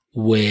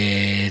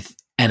with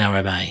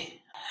NRMA.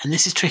 And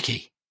this is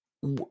tricky.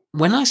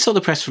 When I saw the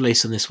press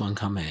release on this one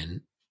come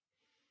in,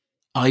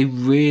 I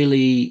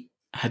really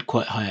had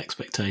quite high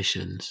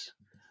expectations.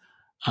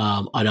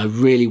 And I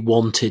really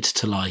wanted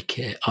to like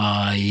it.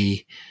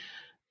 I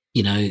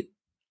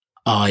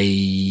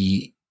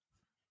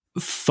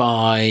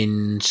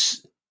find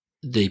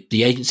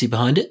the agency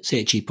behind it,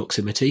 CHE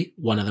Proximity,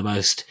 one of the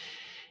most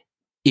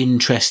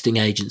interesting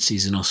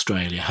agencies in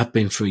Australia, have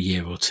been for a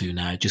year or two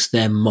now. Just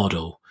their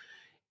model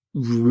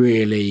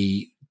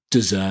really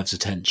deserves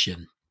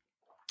attention.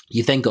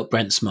 You've then got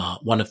Brent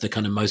Smart, one of the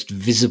kind of most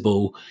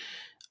visible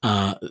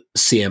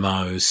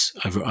CMOs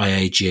over at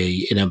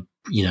IAG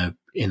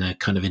in a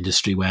kind of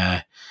industry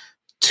where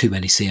too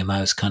many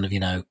CMOs kind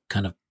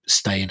of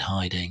stay in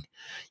hiding.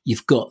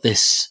 You've got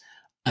this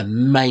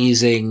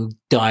amazing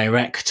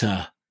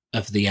director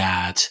of the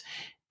ad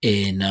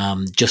in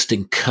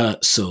Justin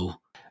Kurtzel,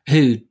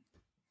 who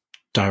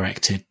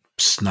directed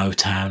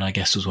Snowtown, I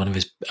guess was one of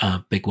his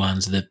big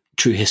ones, the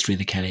True History of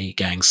the Kelly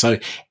Gang. So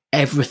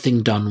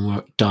everything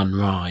done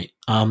right.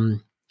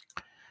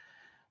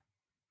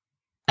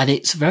 And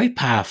it's a very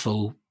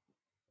powerful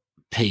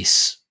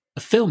piece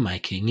of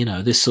filmmaking, you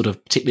know, this sort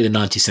of, particularly the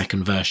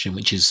 90-second version,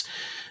 which is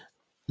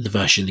the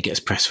version that gets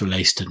press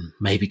released and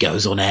maybe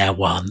goes on air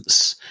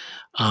once.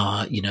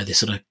 This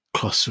sort of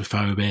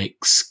claustrophobic,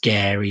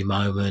 scary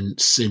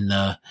moments in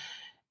the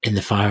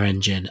fire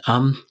engine.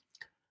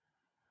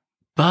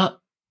 But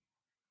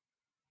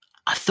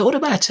I thought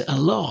about it a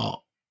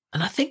lot,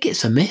 and I think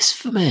it's a miss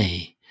for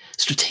me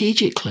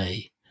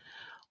strategically.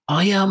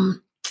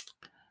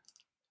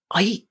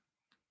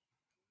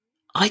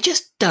 I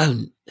just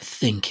don't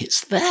think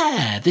it's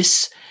there.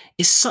 This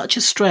is such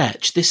a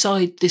stretch. This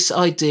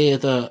idea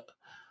that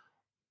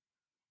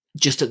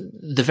just at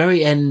the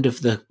very end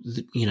of the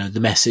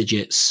message,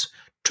 it's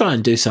try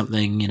and do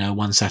something,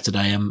 one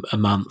Saturday a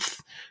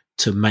month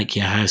to make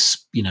your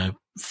house,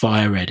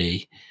 fire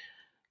ready.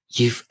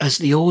 As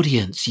the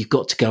audience, you've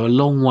got to go a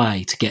long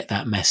way to get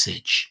that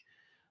message.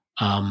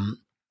 And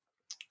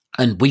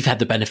we've had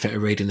the benefit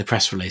of reading the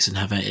press release and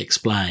having it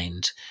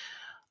explained.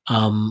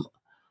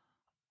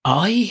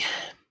 I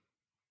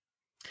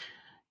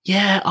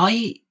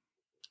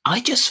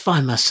just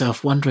find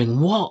myself wondering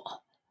what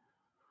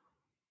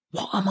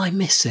am I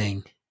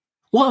missing?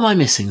 What am I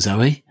missing,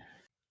 Zoe?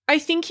 I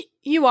think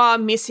you are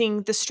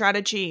missing the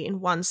strategy in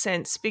one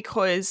sense,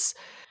 because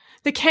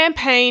the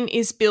campaign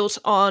is built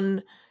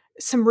on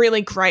some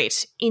really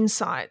great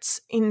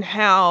insights in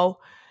how,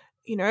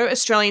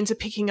 Australians are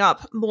picking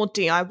up more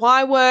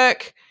DIY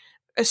work.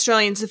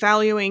 Australians are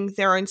valuing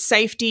their own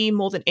safety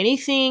more than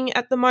anything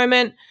at the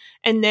moment.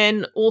 And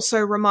then also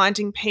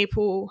reminding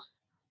people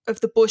of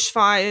the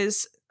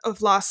bushfires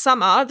of last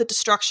summer, the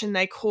destruction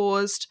they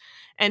caused,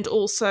 and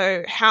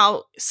also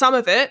how some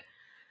of it,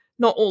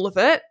 not all of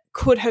it,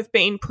 could have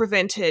been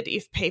prevented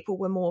if people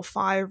were more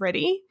fire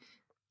ready.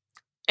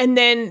 And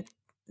then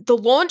the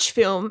launch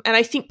film, and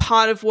I think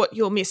part of what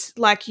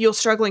you're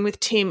struggling with,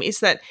 Tim, is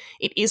that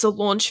it is a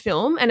launch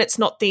film and it's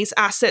not these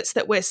assets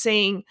that we're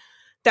seeing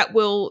that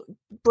will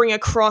bring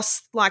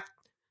across like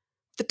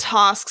the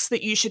tasks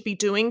that you should be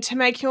doing to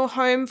make your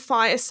home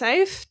fire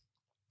safe.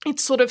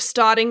 It's sort of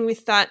starting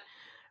with that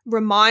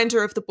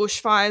reminder of the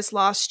bushfires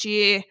last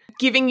year,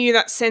 giving you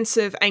that sense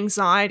of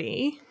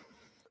anxiety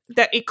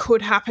that it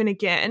could happen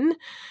again.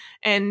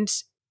 And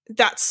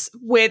that's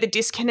where the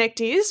disconnect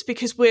is,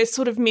 because we're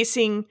sort of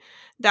missing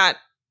that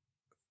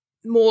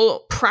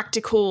more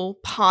practical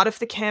part of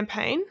the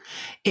campaign.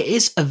 It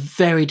is a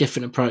very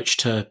different approach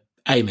to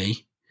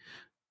Amy,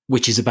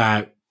 which is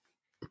about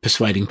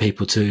persuading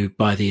people to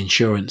buy the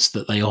insurance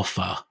that they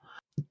offer.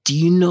 Do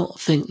you not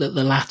think that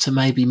the latter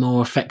may be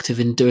more effective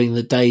in doing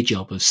the day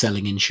job of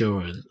selling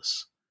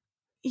insurance?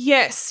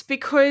 Yes,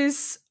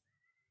 because,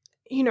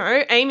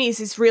 Amy's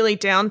is really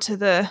down to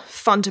the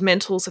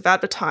fundamentals of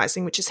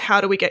advertising, which is how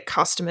do we get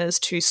customers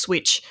to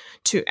switch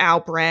to our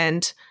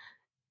brand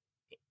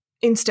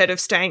instead of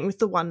staying with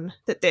the one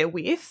that they're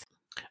with.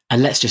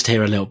 And let's just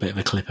hear a little bit of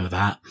a clip of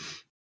that.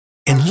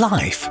 In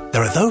life,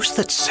 there are those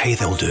that say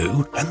they'll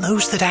do and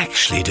those that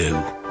actually do.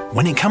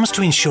 When it comes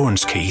to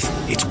insurance, Keith,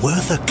 it's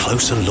worth a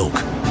closer look.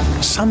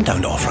 Some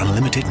don't offer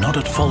unlimited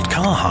not-at-fault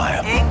car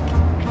hire.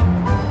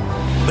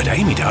 But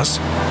Amy does.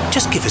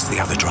 Just give us the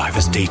other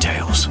driver's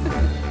details.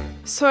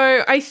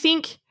 So I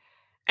think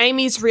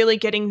Amy's really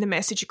getting the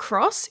message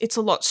across. It's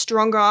a lot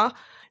stronger.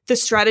 The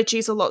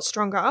strategy's a lot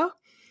stronger.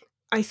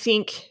 I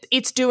think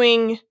it's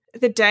doing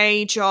the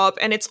day job,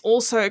 and it's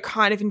also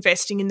kind of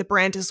investing in the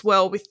brand as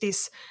well with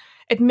this,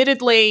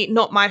 admittedly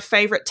not my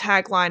favourite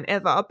tagline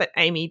ever, but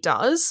Amy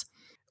does.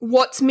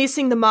 What's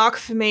missing the mark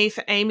for me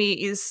for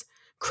Amy is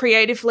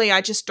creatively,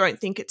 I just don't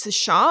think it's as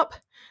sharp.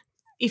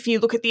 If you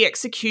look at the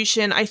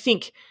execution, I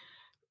think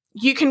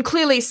you can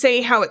clearly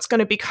see how it's going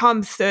to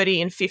become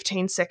 30 and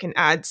 15-second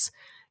ads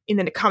in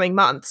the coming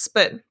months,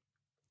 but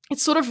it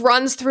sort of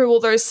runs through all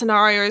those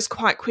scenarios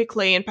quite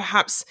quickly, and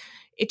perhaps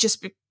it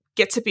just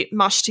gets a bit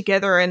mushed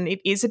together and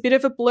it is a bit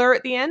of a blur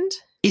at the end.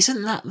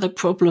 Isn't that the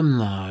problem,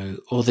 though,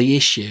 or the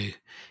issue?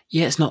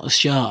 Yeah, it's not as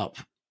sharp,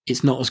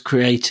 it's not as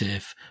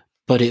creative,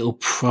 but it'll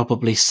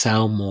probably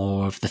sell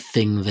more of the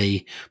thing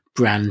the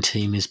brand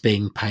team is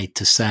being paid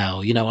to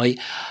sell. You know, I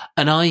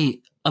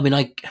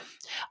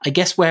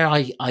guess where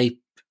I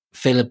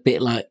feel a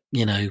bit like,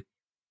 you know,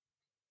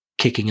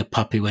 kicking a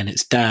puppy when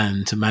it's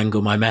down, to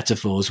mangle my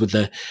metaphors, with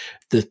the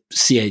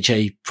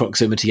CHA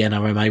proximity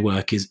NRMA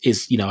work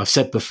is, you know, I've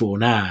said before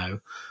now,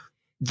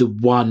 the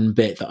one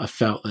bit that I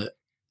felt that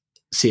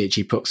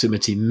CHA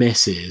proximity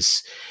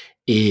misses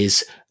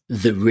is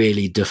the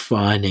really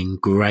defining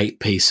great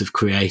piece of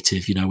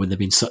creative, you know, when they've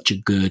been such a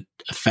good,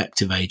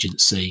 effective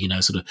agency, you know,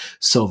 sort of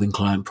solving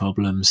client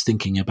problems,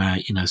 thinking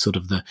about, you know, sort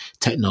of the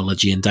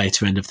technology and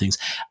data end of things.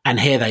 And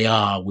here they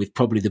are with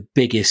probably the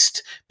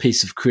biggest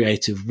piece of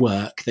creative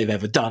work they've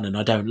ever done, and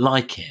I don't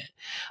like it.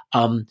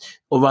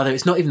 Or rather,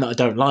 it's not even that I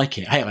don't like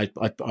it. Hey,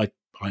 I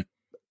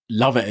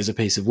love it as a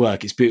piece of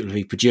work. It's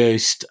beautifully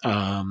produced.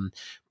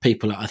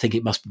 People, I think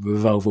it must be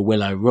Revolver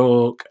Willow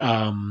Rourke,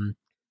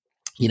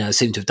 you know,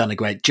 seem to have done a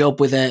great job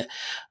with it.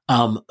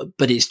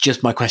 But it's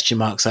just my question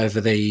marks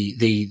over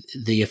the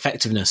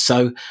effectiveness.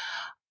 So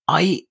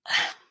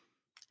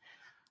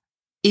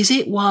is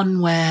it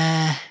one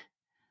where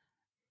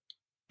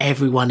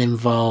everyone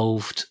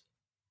involved,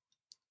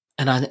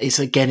 and it's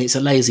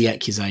a lazy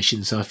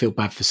accusation, so I feel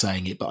bad for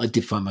saying it, but I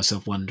did find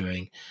myself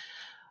wondering,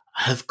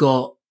 have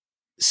got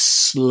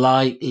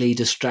slightly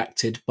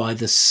distracted by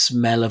the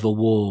smell of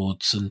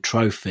awards and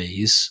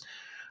trophies,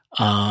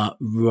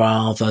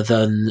 rather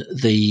than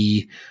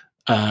the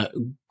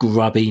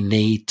grubby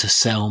need to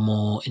sell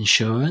more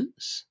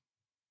insurance?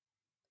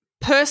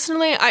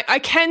 Personally, I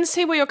can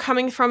see where you're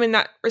coming from in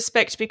that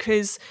respect,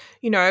 because,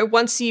 you know,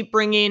 once you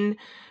bring in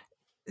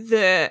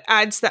the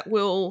ads that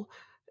will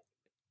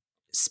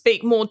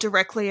speak more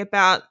directly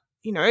about,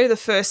 you know, the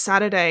first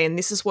Saturday, and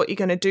this is what you're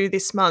going to do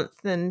this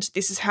month, and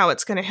this is how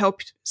it's going to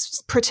help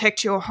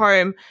protect your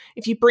home.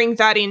 If you bring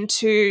that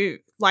into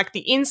like the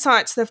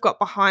insights they've got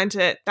behind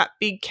it, that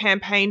big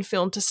campaign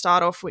film to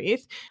start off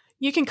with,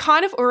 you can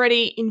kind of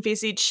already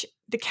envisage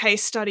the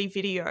case study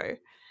video.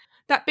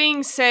 That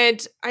being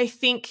said, I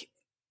think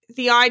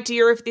the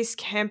idea of this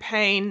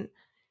campaign,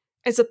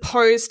 as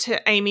opposed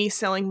to Amy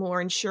selling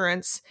more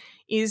insurance,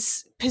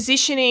 is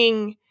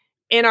positioning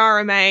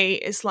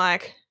NRMA as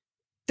like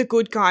the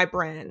good guy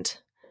brand.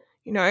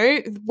 You know,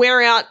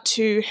 we're out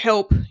to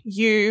help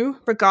you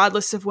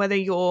regardless of whether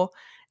you're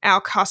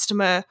our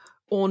customer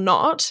or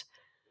not.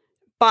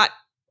 But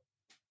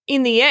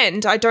in the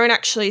end, I don't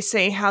actually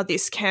see how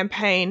this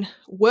campaign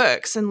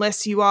works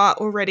unless you are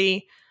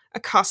already a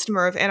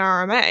customer of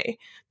NRMA,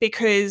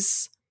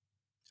 because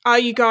are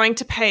you going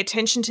to pay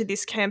attention to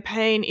this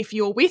campaign if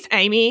you're with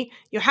Amy,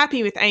 you're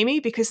happy with Amy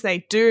because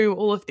they do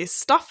all of this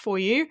stuff for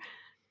you?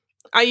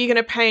 Are you going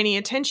to pay any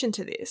attention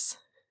to this?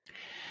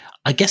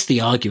 I guess the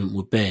argument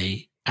would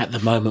be, at the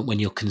moment when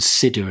you're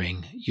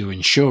considering your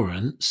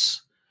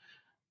insurance,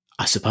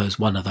 I suppose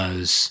one of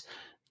those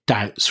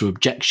doubts or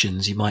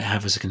objections you might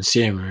have as a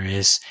consumer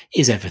is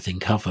everything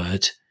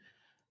covered?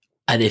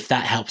 And if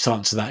that helps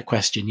answer that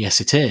question,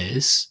 yes, it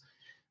is,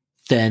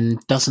 then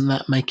doesn't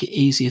that make it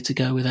easier to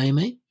go with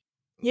Amy?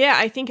 Yeah,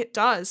 I think it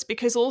does,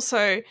 because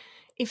also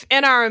if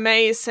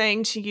NRMA is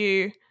saying to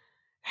you,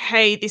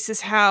 hey, this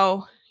is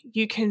how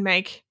you can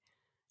make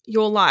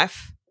your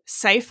life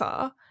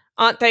safer,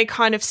 aren't they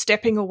kind of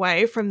stepping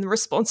away from the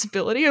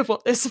responsibility of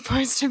what they're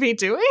supposed to be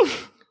doing?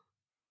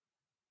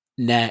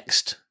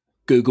 Next,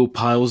 Google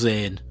piles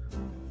in.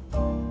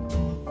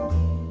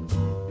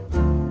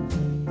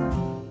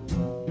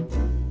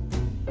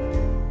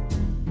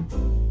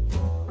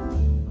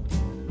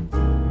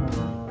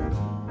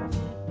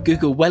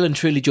 Google well and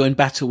truly joined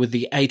battle with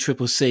the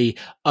ACCC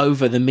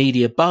over the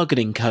media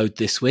bargaining code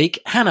this week.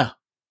 Hannah,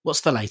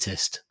 what's the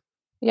latest?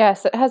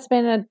 Yes, it has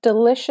been a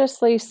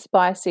deliciously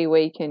spicy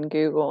week in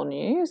Google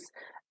news.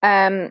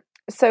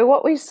 So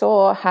what we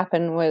saw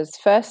happen was,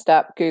 first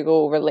up,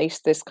 Google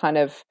released this kind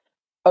of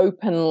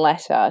open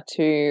letter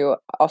to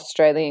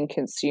Australian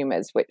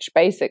consumers, which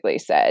basically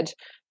said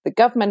the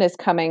government is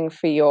coming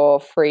for your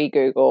free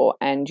Google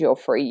and your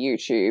free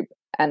YouTube,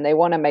 and they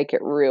want to make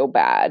it real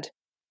bad.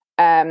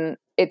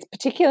 it's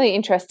particularly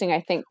interesting, I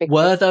think, because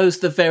were those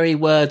the very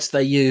words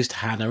they used,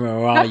 Hannah,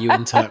 or are you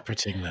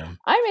interpreting them?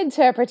 I'm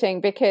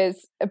interpreting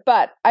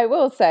but I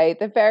will say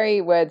the very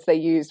words they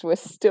used were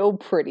still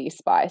pretty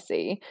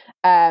spicy.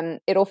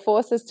 It'll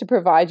force us to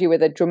provide you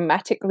with a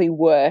dramatically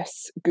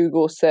worse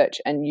Google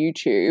search and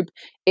YouTube.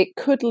 It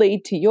could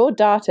lead to your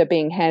data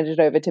being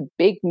handed over to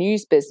big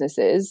news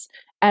businesses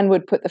and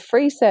would put the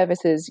free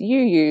services you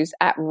use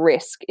at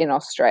risk in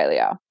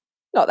Australia.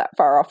 Not that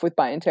far off with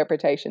my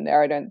interpretation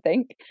there, I don't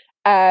think.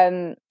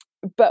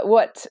 But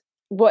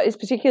what is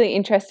particularly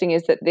interesting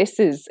is that this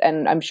is,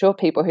 and I'm sure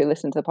people who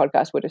listen to the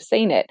podcast would have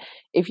seen it,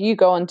 if you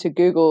go onto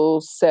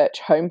Google's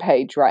search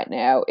homepage right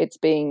now, it's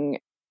being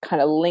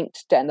kind of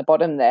linked down the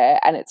bottom there,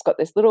 and it's got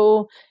this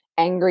little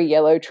angry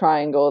yellow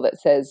triangle that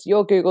says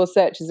your Google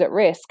search is at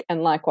risk,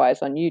 and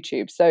likewise on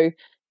YouTube. So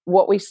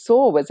what we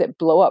saw was it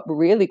blow up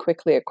really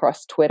quickly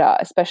across Twitter,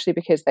 especially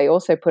because they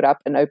also put up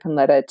an open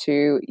letter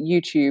to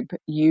YouTube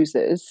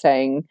users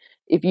saying,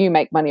 if you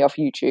make money off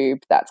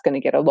YouTube, that's going to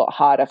get a lot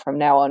harder from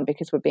now on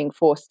because we're being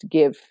forced to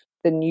give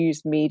the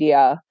news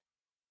media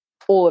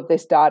all of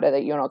this data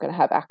that you're not going to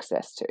have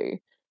access to.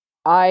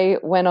 I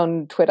went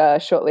on Twitter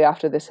shortly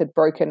after this had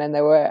broken, and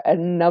there were a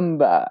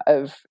number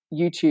of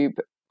YouTube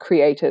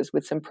creators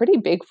with some pretty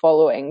big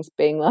followings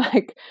being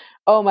like,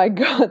 oh my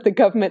God, the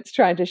government's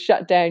trying to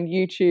shut down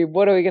YouTube.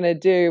 What are we going to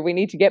do? We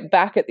need to get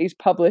back at these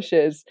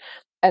publishers.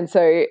 And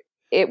so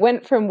it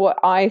went from what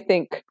I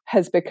think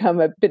has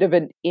become a bit of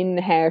an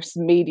in-house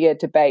media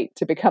debate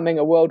to becoming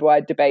a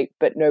worldwide debate,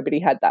 but nobody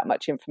had that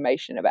much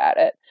information about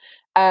it.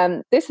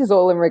 This is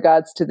all in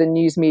regards to the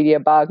news media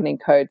bargaining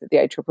code that the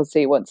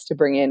ACCC wants to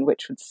bring in,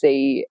 which would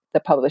see the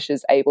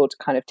publishers able to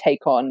kind of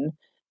take on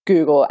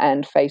Google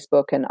and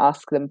Facebook and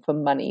ask them for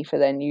money for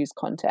their news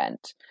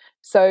content.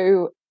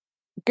 So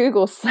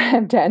Google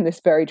slammed down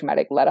this very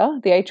dramatic letter.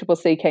 The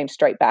ACCC came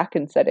straight back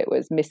and said it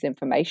was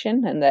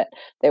misinformation and that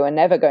they were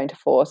never going to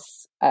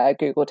force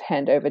Google to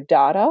hand over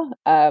data,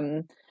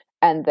 and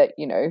that,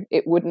 you know,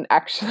 it wouldn't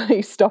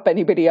actually stop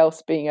anybody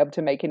else being able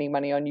to make any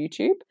money on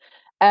YouTube.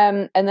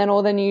 And then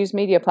all the news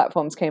media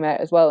platforms came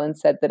out as well and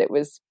said that it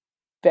was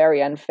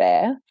very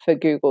unfair for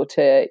Google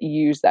to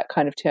use that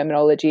kind of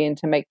terminology and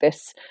to make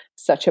this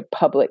such a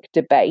public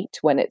debate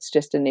when it's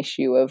just an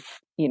issue of,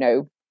 you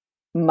know,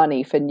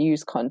 money for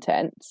news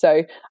content.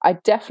 So I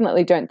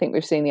definitely don't think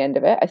we've seen the end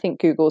of it. I think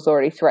Google's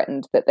already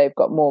threatened that they've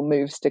got more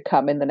moves to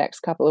come in the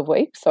next couple of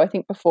weeks. So I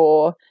think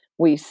before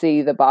we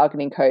see the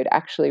bargaining code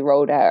actually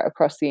rolled out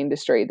across the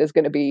industry, there's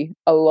going to be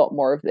a lot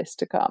more of this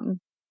to come.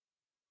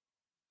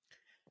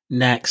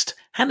 Next,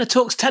 Hannah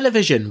talks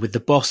television with the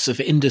boss of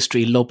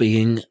industry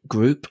lobbying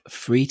group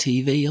Free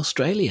TV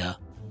Australia.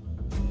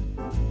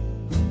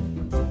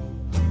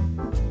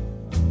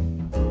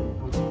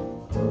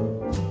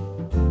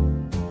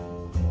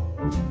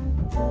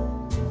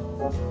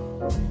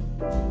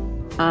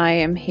 I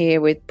am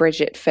here with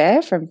Bridget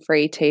Fair from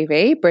Free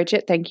TV.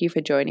 Bridget, thank you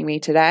for joining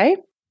me today.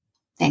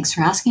 Thanks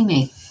for asking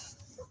me.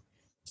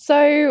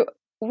 So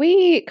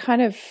we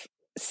kind of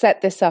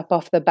set this up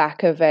off the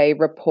back of a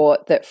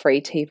report that Free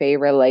TV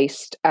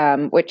released,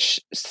 which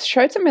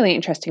showed some really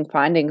interesting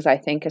findings, I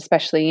think,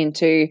 especially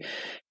into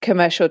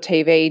commercial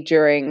TV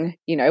during,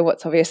 you know,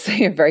 what's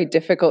obviously a very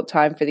difficult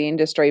time for the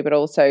industry, but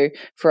also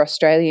for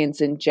Australians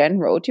in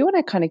general. Do you want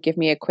to kind of give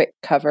me a quick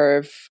cover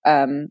of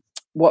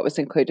what was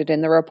included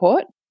in the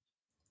report?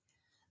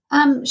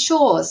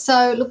 Sure.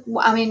 So, look,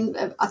 I mean,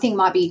 I think it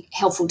might be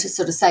helpful to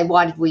sort of say,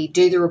 why did we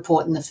do the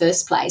report in the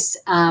first place?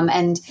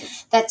 And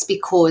that's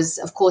because,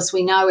 of course,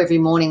 we know every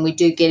morning we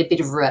do get a bit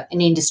of an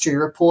industry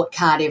report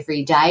card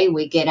every day.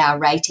 We get our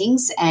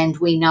ratings, and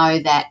we know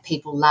that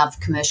people love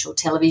commercial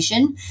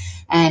television,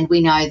 and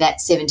we know that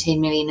 17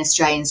 million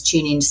Australians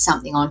tune into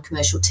something on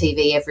commercial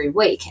TV every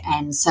week.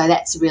 And so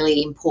that's a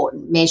really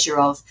important measure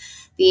of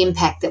the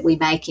impact that we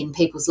make in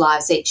people's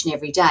lives each and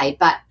every day.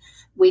 But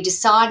we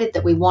decided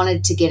that we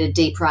wanted to get a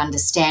deeper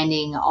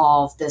understanding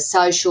of the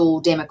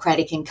social,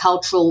 democratic and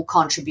cultural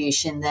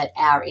contribution that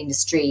our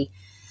industry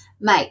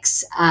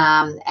makes,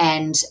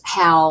 and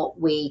how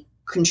we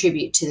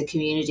contribute to the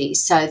community.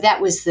 So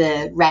that was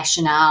the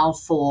rationale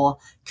for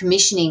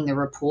commissioning the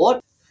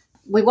report.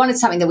 We wanted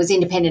something that was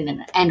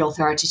independent and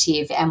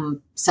authoritative,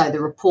 and so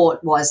the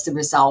report was the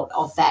result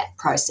of that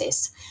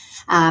process.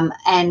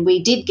 And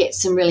we did get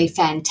some really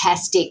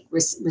fantastic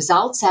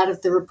results out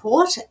of the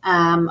report.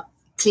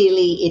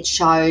 Clearly, it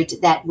showed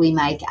that we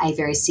make a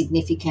very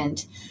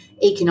significant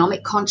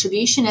economic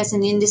contribution as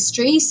an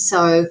industry.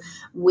 So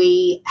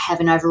we have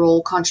an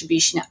overall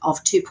contribution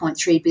of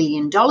 $2.3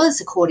 billion,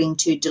 according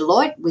to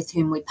Deloitte, with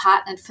whom we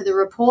partnered for the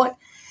report,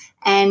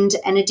 and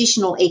an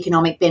additional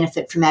economic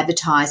benefit from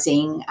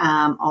advertising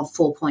of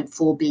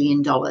 $4.4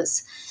 billion.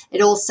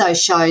 It also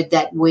showed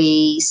that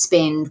we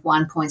spend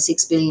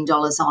 $1.6 billion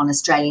on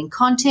Australian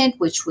content,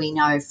 which we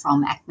know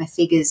from ACMA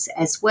figures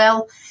as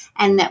well,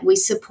 and that we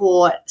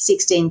support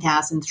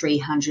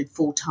 16,300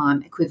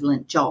 full-time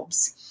equivalent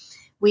jobs.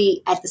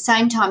 We, at the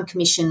same time,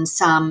 commissioned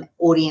some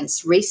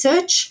audience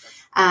research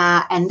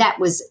And that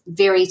was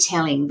very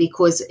telling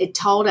because it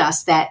told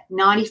us that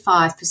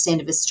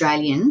 95% of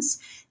Australians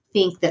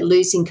think that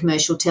losing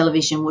commercial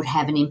television would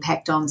have an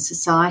impact on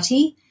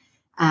society,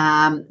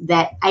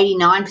 that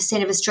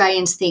 89% of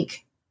Australians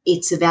think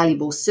it's a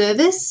valuable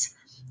service,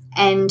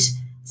 and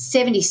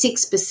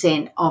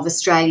 76% of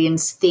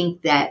Australians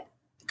think that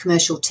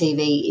commercial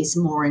TV is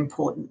more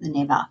important than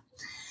ever.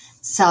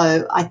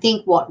 So I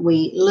think what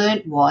we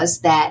learnt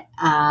was that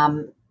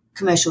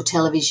commercial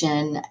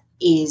television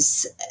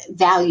is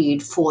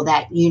valued for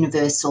that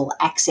universal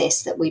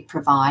access that we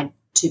provide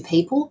to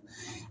people,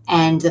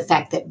 and the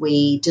fact that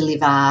we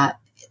deliver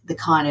the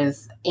kind of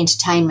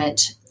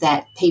entertainment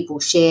that people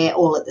share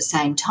all at the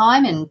same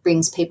time and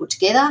brings people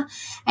together,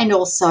 and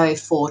also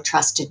for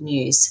trusted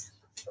news.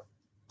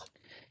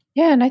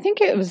 Yeah, and I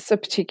think it was a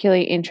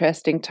particularly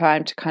interesting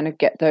time to kind of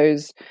get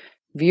those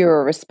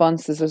viewer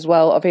responses as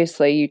well.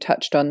 Obviously, you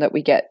touched on that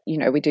we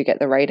do get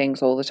the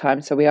ratings all the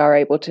time, so we are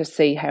able to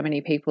see how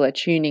many people are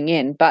tuning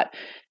in. But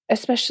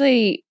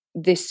especially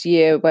this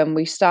year, when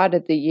we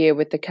started the year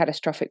with the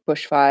catastrophic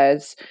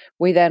bushfires,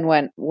 we then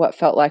went what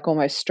felt like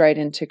almost straight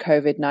into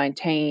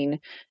COVID-19.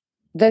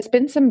 There's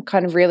been some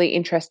kind of really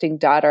interesting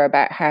data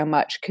about how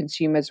much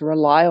consumers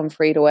rely on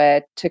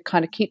free-to-air to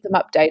kind of keep them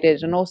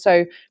updated, and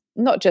also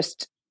not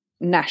just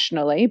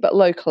nationally, but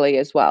locally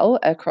as well,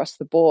 across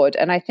the board.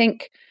 And I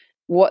think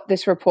what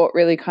this report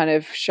really kind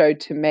of showed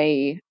to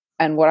me,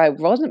 and what I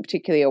wasn't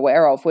particularly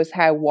aware of, was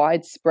how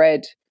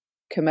widespread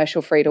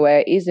commercial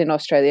free-to-air is in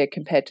Australia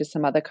compared to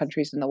some other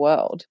countries in the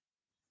world.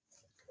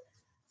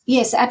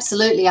 Yes,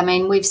 absolutely. I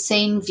mean, we've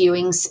seen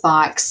viewing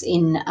spikes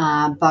in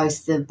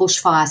both the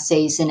bushfire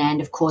season and,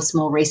 of course,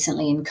 more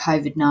recently in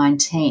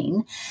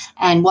COVID-19.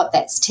 And what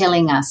that's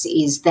telling us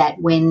is that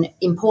when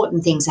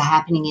important things are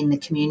happening in the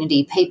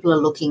community, people are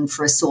looking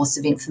for a source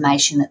of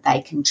information that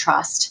they can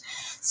trust.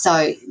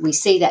 So we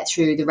see that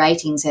through the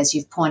ratings, as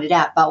you've pointed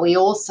out, but we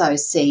also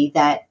see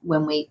that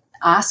when we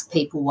ask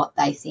people what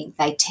they think,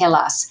 they tell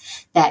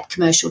us that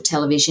commercial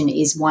television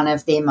is one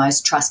of their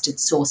most trusted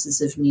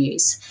sources of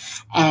news.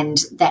 And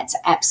that's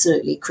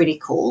absolutely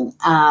critical.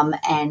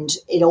 And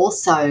it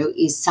also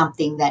is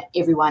something that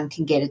everyone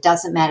can get. It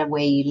doesn't matter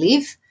where you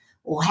live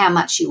or how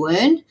much you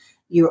earn.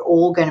 You're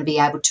all going to be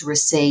able to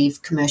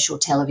receive commercial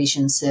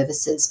television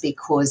services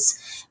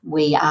because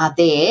we are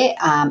there,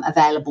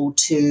 available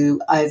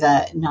to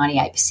over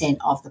 98%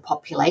 of the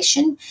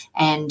population.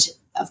 And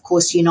of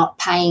course, you're not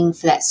paying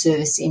for that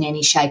service in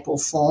any shape or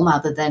form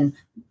other than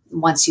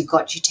once you've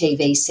got your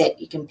TV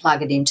set, you can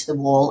plug it into the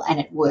wall and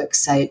it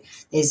works. So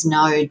there's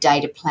no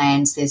data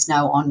plans, there's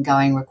no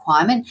ongoing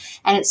requirement,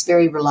 and it's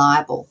very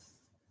reliable.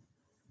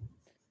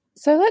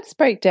 So let's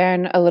break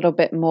down a little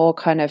bit more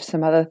kind of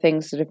some other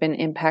things that have been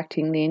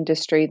impacting the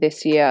industry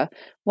this year.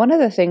 One of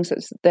the things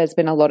that there's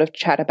been a lot of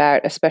chat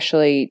about,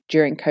 especially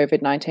during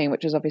COVID-19,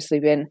 which has obviously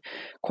been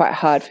quite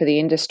hard for the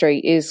industry,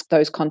 is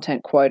those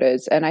content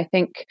quotas. And I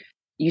think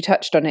you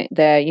touched on it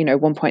there,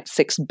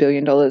 $1.6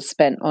 billion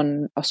spent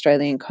on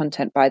Australian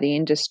content by the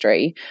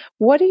industry.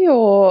 What are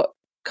your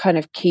kind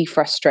of key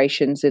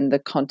frustrations in the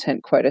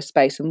content quota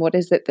space, and what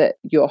is it that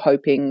you're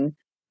hoping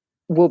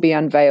will be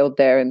unveiled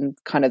there in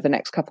kind of the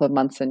next couple of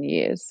months and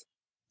years?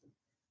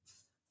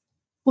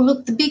 Well,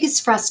 look, the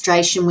biggest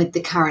frustration with the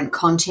current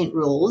content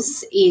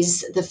rules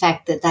is the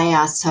fact that they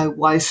are so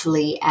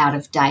woefully out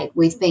of date.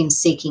 We've been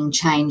seeking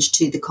change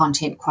to the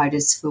content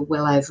quotas for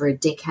well over a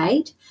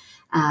decade.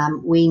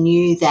 We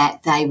knew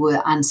that they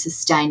were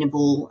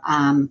unsustainable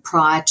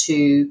prior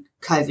to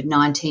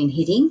COVID-19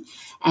 hitting,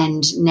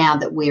 and now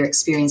that we're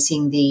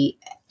experiencing the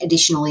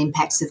additional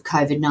impacts of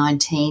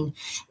COVID-19,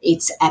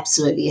 it's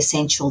absolutely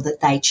essential that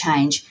they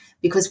change,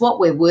 because what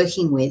we're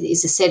working with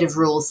is a set of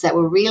rules that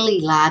were really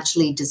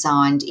largely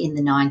designed in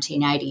the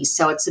 1980s.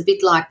 So it's a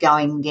bit like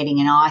going and getting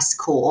an ICE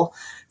core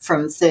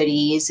from 30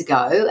 years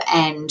ago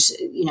and,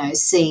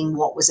 seeing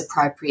what was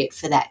appropriate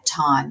for that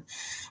time.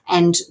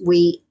 And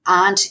we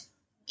aren't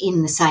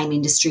in the same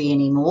industry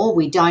anymore.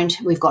 We've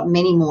got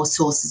many more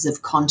sources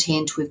of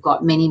content. We've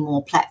got many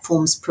more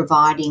platforms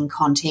providing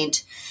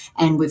content,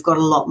 and we've got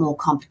a lot more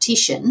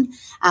competition.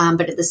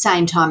 But at the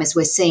same time, as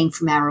we're seeing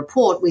from our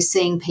report, we're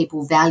seeing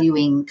people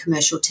valuing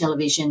commercial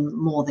television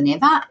more than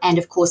ever. And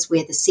of course,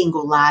 we're the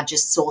single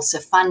largest source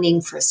of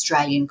funding for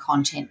Australian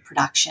content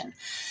production.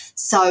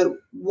 So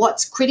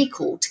what's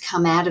critical to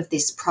come out of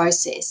this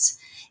process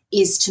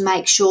is to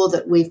make sure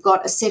that we've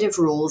got a set of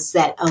rules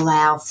that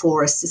allow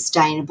for a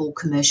sustainable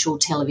commercial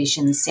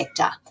television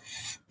sector,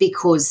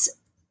 because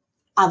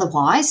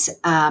otherwise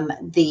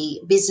the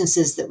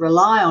businesses that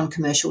rely on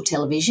commercial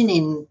television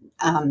in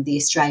the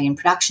Australian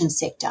production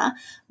sector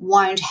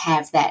won't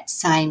have that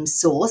same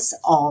source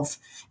of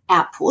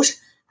output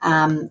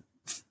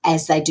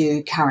as they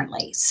do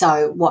currently.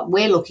 So what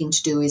we're looking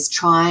to do is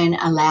try and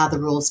allow the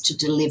rules to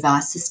deliver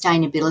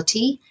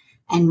sustainability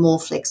and more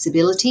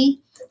flexibility,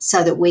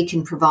 so that we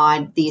can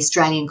provide the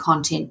Australian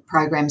content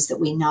programs that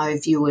we know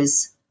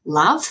viewers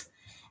love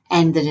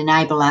and that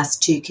enable us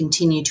to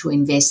continue to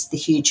invest the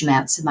huge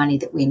amounts of money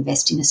that we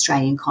invest in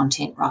Australian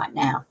content right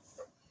now.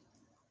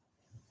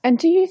 And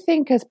do you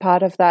think as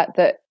part of that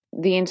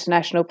the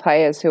international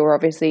players who are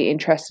obviously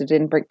interested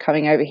in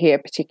coming over here,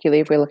 particularly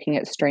if we're looking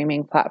at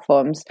streaming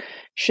platforms,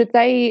 should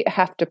they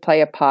have to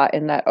play a part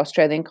in that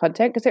Australian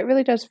content? Because it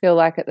really does feel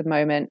like at the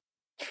moment,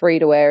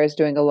 free-to-air is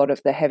doing a lot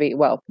of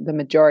the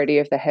majority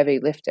of the heavy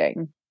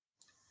lifting.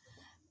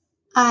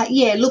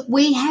 Look,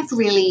 we have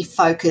really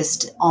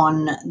focused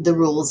on the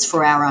rules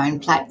for our own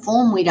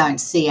platform. We don't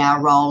see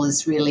our role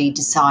as really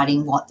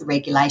deciding what the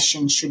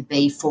regulation should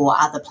be for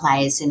other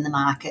players in the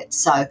market.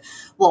 So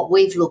what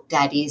we've looked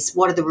at is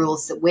what are the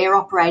rules that we're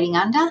operating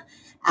under?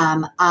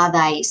 Are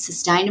they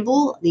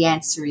sustainable? The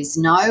answer is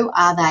no.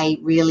 Are they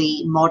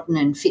really modern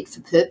and fit for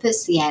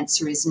purpose? The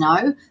answer is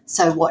no.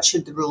 So what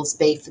should the rules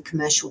be for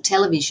commercial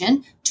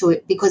television?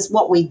 Because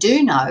what we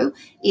do know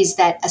is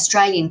that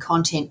Australian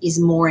content is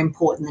more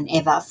important than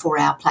ever for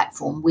our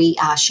platform. We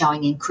are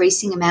showing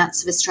increasing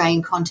amounts of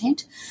Australian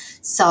content.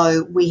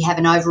 So we have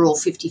an overall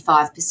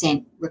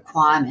 55%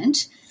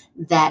 requirement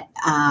that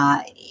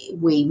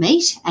we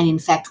meet, and in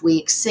fact we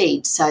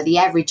exceed. So the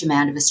average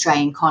amount of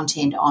Australian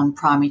content on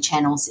primary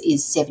channels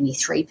is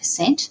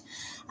 73%,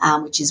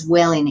 which is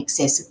well in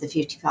excess of the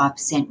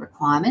 55%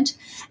 requirement,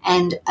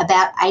 and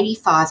about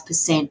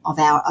 85% of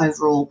our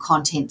overall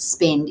content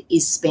spend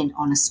is spent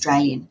on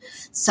Australian.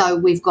 So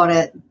we've got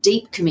a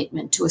deep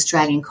commitment to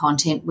Australian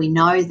content. We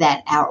know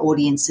that our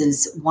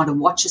audiences want to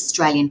watch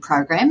Australian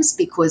programs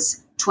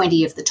because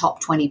 20 of the top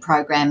 20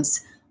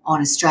 programs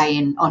on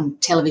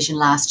television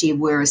last year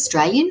were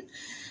Australian.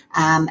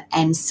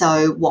 And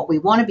so what we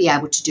want to be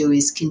able to do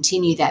is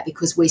continue that,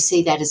 because we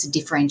see that as a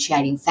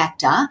differentiating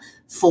factor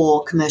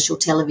for commercial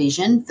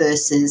television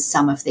versus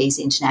some of these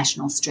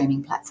international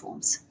streaming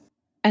platforms.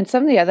 And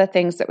some of the other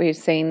things that we've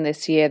seen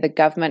this year, the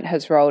government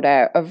has rolled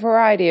out a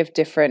variety of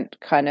different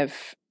kind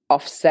of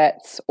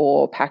offsets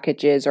or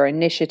packages or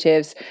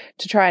initiatives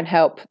to try and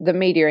help the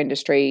media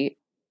industry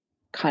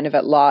kind of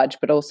at large,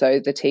 but also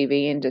the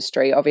TV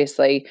industry.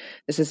 Obviously,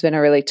 this has been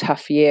a really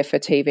tough year for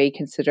TV,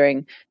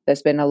 considering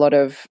there's been a lot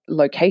of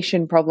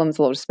location problems,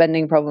 a lot of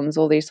spending problems,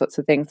 all these sorts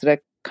of things that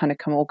are kind of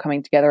all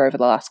coming together over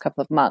the last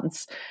couple of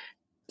months.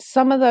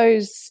 Some of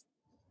those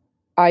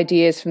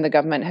ideas from the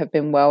government have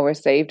been well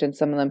received and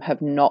some of them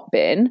have not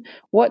been.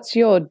 What's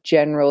your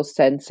general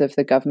sense of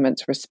the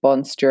government's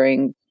response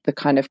during the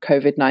kind of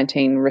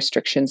COVID-19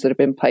 restrictions that have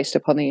been placed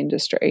upon the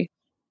industry?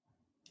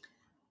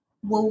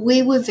 Well,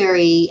 we were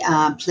very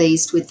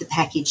pleased with the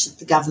package that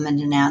the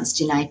government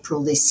announced in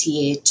April this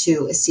year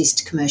to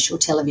assist commercial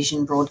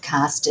television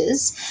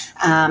broadcasters,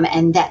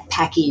 and that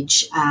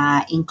package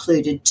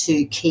included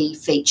two key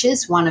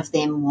features. One of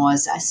them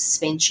was a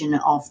suspension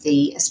of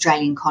the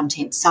Australian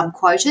content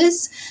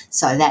subquotas,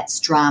 so that's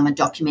drama,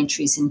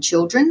 documentaries and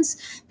children's,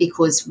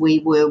 because we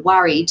were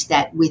worried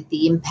that with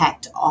the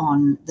impact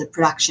on the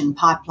production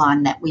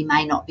pipeline that we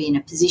may not be in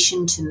a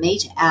position to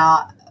meet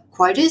our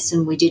quotas,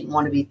 and we didn't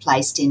want to be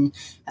placed in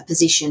a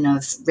position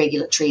of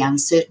regulatory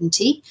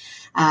uncertainty.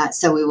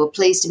 So we were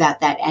pleased about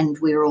that, and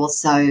we were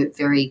also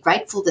very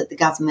grateful that the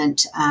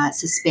government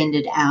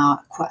suspended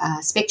our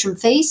spectrum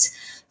fees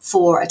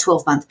for a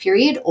 12-month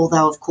period,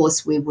 although, of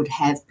course, we would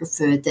have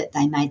preferred that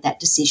they made that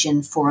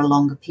decision for a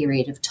longer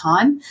period of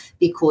time,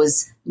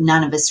 because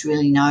none of us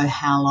really know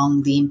how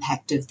long the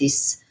impact of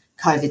this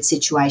COVID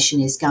situation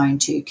is going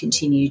to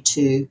continue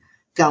to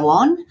go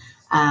on.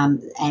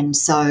 And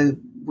so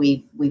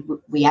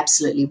we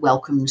absolutely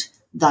welcomed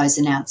those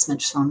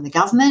announcements from the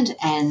government,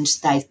 and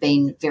they've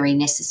been very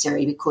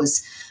necessary,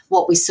 because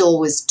what we saw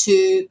was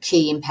two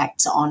key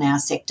impacts on our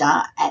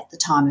sector at the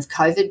time of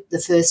COVID. The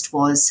first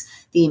was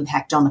the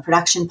impact on the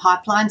production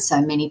pipeline,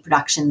 so many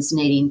productions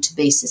needing to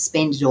be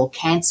suspended or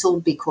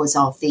cancelled because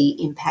of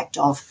the impact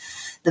of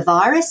the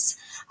virus.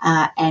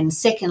 And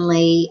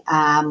secondly,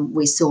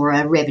 we saw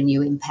a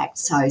revenue impact,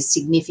 so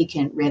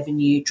significant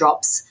revenue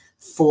drops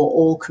for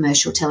all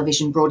commercial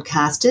television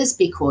broadcasters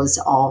because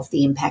of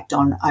the impact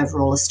on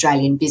overall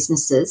Australian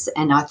businesses.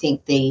 And I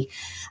think the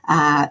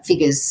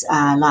figures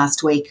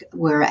last week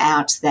were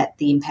out that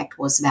the impact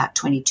was about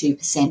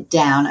 22%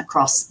 down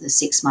across the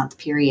 6-month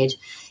period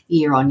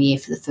year on year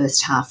for the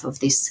first half of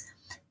this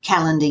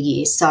calendar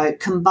year. So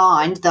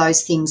combined,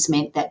 those things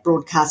meant that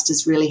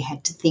broadcasters really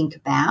had to think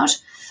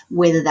about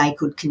whether they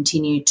could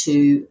continue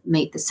to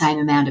meet the same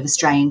amount of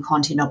Australian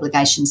content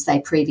obligations they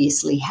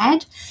previously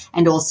had,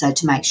 and also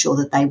to make sure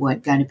that they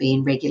weren't going to be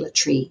in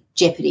regulatory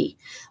jeopardy.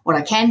 What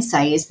I can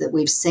say is that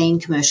we've seen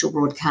commercial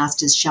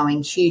broadcasters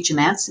showing huge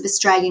amounts of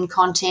Australian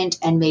content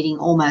and meeting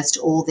almost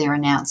all their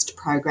announced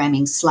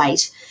programming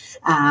slate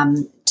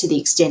to the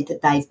extent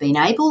that they've been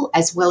able,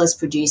 as well as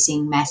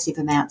producing massive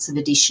amounts of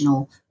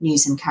additional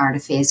news and current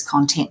affairs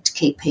content to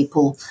keep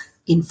people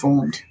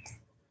informed.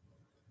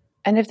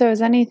 And if there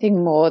was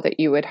anything more that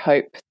you would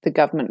hope the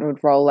government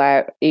would roll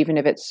out, even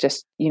if it's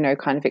just,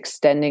 kind of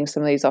extending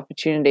some of these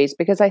opportunities,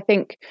 because I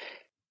think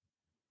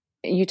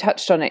you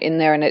touched on it in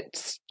there, and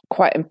it's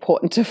quite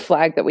important to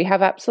flag that we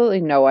have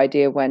absolutely no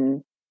idea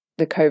when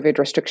the COVID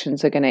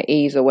restrictions are going to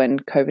ease or when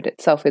COVID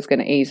itself is going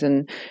to ease.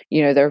 And,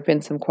 there have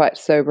been some quite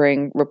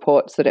sobering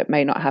reports that it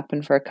may not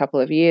happen for a couple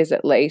of years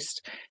at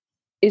least.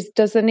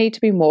 does there need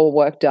to be more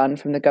work done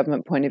from the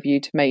government point of view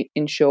to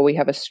ensure we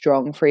have a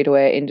strong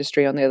free-to-air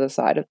industry on the other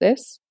side of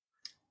this?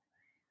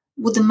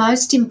 Well, the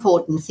most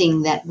important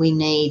thing that we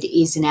need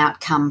is an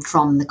outcome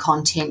from the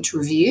content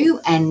review,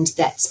 and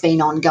that's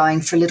been ongoing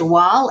for a little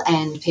while,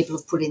 and people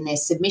have put in their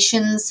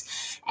submissions,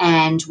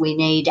 and we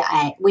need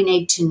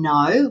to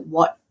know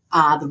what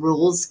are the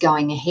rules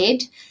going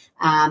ahead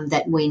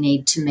that we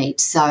need to meet.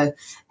 So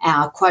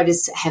our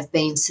quotas have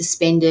been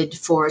suspended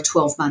for a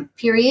 12-month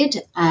period,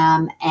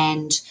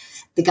 and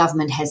the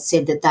government has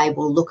said that they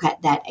will look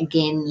at that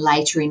again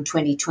later in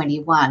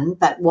 2021.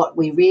 But what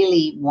we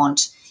really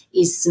want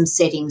is some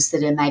settings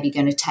that are maybe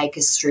going to take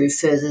us through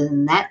further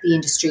than that. The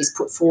industry has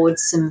put forward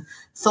some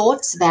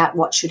thoughts about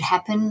what should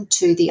happen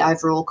to the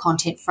overall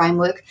content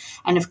framework.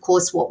 And of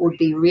course, what would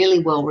be really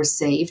well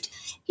received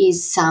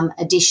is some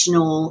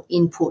additional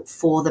input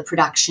for the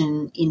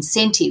production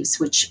incentives,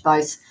 which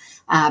both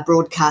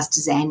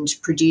broadcasters and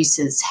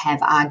producers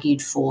have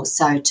argued for.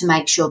 So to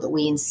make sure that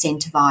we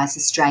incentivise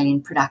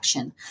Australian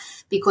production,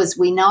 because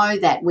we know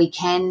that we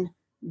can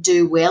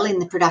do well in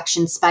the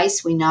production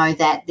space. We know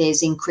that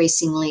there's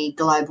increasingly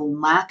global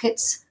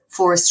markets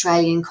for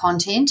Australian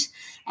content,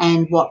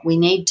 and what we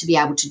need to be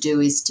able to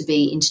do is to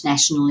be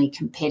internationally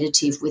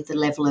competitive with the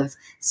level of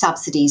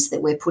subsidies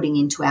that we're putting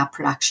into our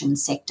production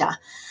sector.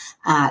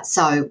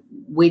 So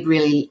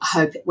we're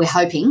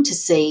hoping to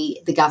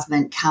see the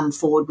government come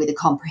forward with a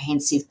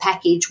comprehensive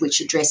package which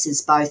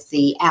addresses both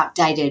the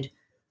outdated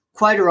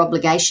quota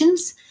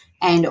obligations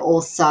and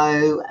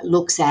also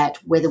looks at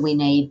whether we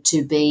need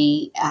to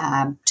be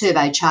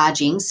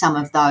turbocharging some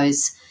of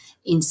those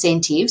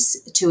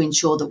incentives to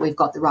ensure that we've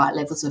got the right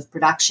levels of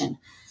production.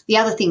 The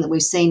other thing that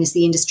we've seen is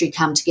the industry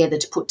come together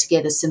to put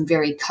together some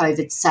very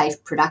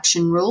COVID-safe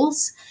production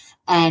rules,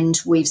 and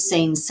we've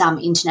seen some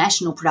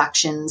international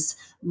productions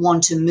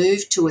want to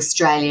move to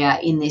Australia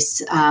in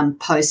this it's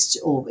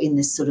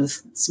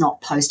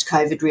not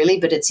post-COVID really,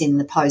 but it's in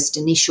the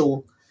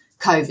post-initial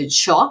COVID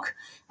shock.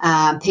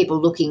 People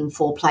looking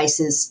for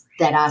places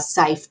that are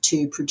safe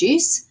to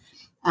produce.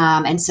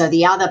 And so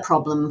the other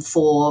problem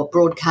for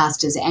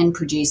broadcasters and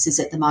producers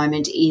at the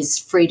moment is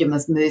freedom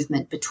of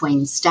movement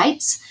between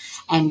states.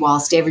 And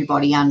whilst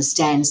everybody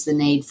understands the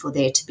need for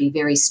there to be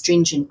very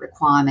stringent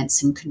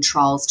requirements and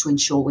controls to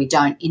ensure we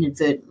don't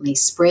inadvertently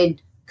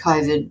spread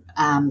COVID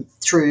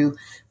through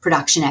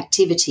production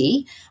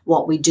activity,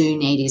 what we do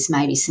need is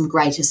maybe some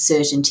greater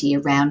certainty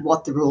around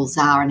what the rules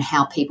are and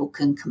how people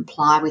can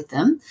comply with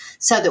them,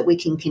 so that we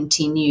can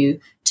continue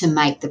to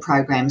make the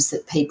programs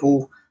that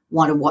people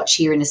want to watch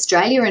here in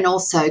Australia, and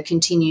also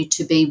continue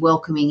to be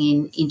welcoming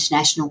in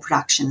international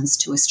productions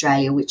to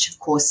Australia, which of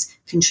course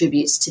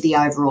contributes to the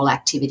overall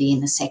activity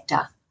in the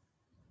sector.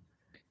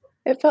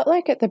 It felt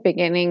like at the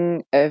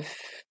beginning of,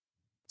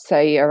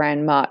 say,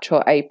 around March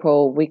or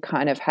April, we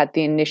kind of had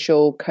the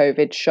initial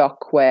COVID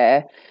shock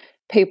where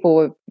people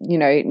were,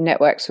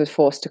 networks were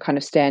forced to kind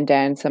of stand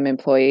down some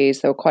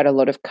employees. There were quite a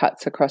lot of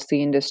cuts across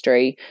the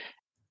industry.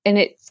 And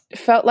it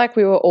felt like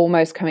we were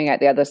almost coming out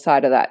the other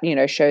side of that.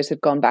 Shows had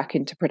gone back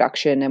into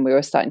production, and we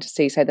were starting to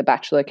see, say, The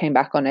Bachelor came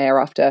back on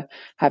air after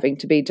having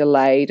to be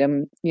delayed.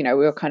 And, we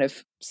were kind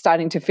of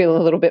starting to feel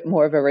a little bit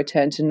more of a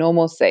return to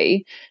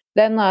normalcy.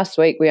 Then last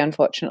week, we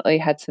unfortunately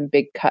had some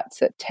big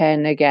cuts at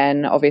 10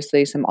 again,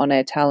 obviously some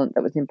on-air talent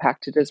that was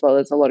impacted, as well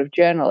as a lot of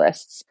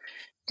journalists.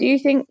 Do you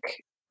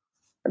think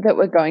that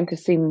we're going to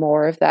see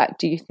more of that?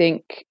 Do you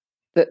think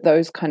that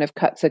those kind of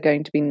cuts are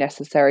going to be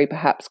necessary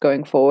perhaps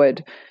going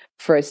forward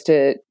for us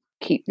to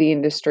keep the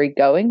industry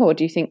going? Or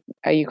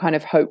are you kind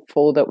of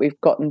hopeful that we've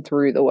gotten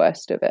through the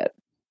worst of it?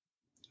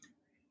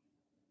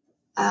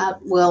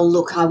 Well,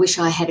 look, I wish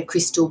I had a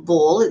crystal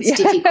ball. It's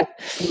difficult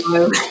to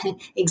know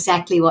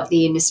exactly what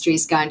the industry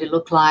is going to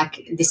look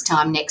like this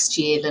time next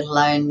year, let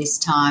alone this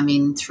time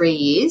in 3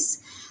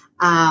 years.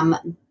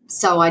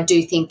 So I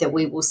do think that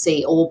we will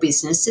see all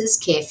businesses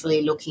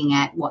carefully looking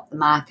at what the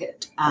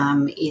market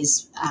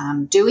is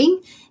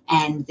doing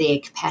and their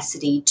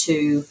capacity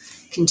to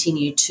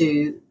continue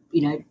to,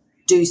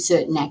 do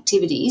certain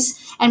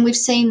activities. And we've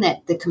seen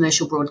that the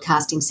commercial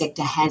broadcasting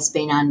sector has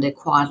been under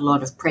quite a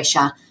lot of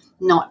pressure,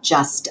 not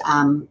just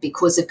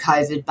because of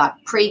COVID, but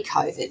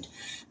pre-COVID,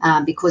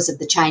 because of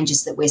the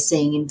changes that we're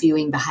seeing in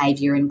viewing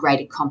behaviour and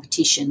greater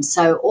competition.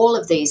 So all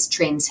of these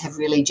trends have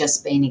really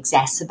just been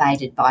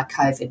exacerbated by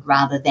COVID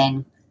rather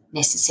than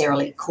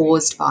necessarily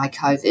caused by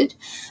COVID.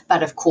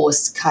 But of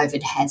course,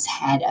 COVID has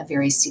had a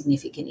very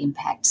significant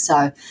impact.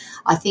 So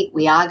I think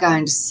we are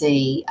going to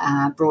see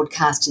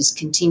broadcasters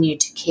continue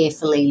to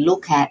carefully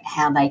look at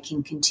how they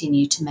can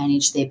continue to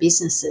manage their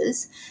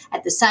businesses.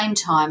 At the same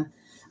time,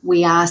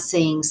 we are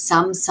seeing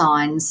some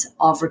signs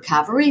of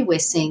recovery. We're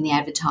seeing the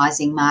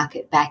advertising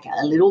market back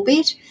a little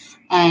bit.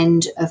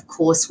 And of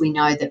course, we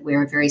know that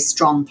we're a very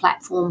strong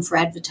platform for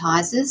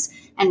advertisers,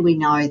 and we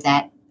know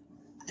that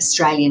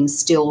Australians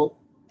still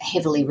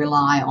heavily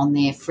rely on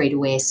their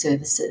free-to-air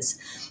services.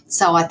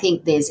 So I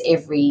think there's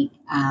every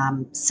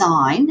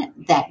sign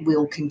that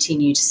we'll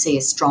continue to see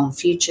a strong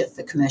future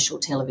for commercial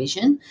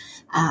television,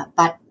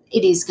 but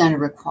it is going to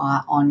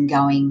require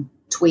ongoing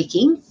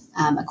tweaking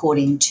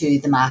according to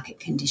the market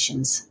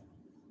conditions.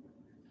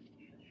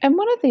 And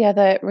one of the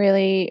other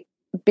really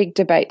big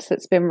debates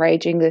that's been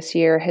raging this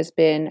year has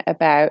been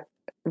about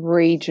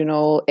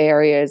regional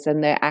areas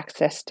and their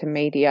access to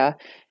media.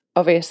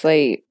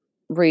 Obviously,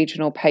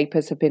 regional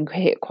papers have been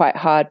hit quite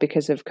hard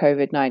because of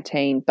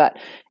COVID-19, but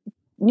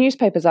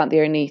newspapers aren't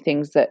the only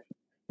things that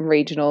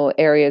regional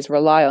areas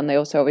rely on. They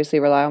also obviously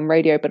rely on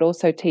radio, but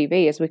also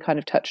TV, as we kind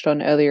of touched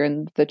on earlier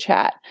in the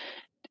chat.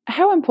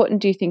 How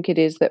important do you think it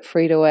is that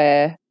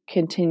free-to-air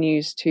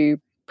continues to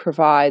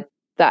provide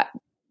that,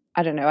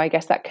 I don't know, I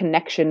guess that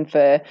connection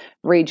for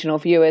regional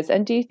viewers?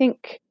 And do you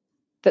think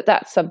that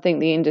that's something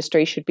the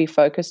industry should be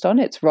focused on,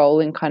 its role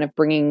in kind of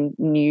bringing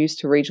news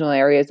to regional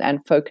areas and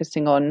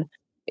focusing on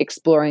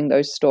exploring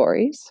those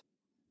stories?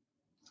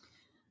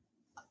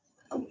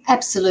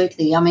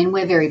 Absolutely. I mean,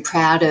 we're very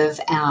proud of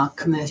our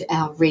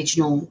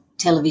regional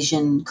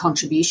television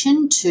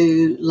contribution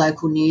to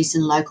local news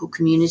and local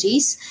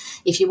communities.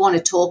 If you want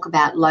to talk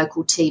about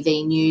local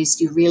TV news,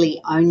 you're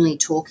really only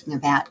talking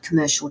about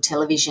commercial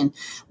television.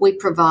 We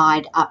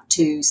provide up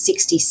to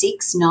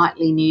 66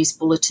 nightly news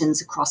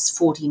bulletins across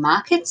 40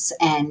 markets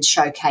and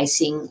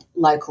showcasing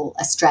local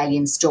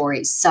Australian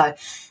stories. So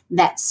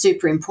that's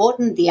super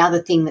important. The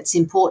other thing that's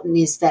important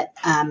is that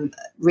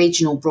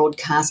regional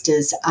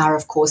broadcasters are,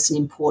 of course, an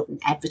important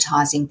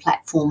advertising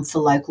platform for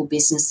local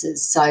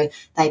businesses. So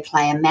they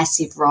play a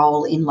massive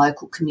role in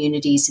local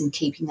communities and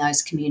keeping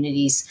those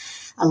communities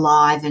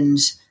alive and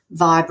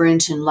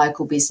vibrant and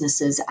local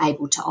businesses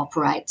able to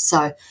operate.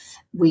 So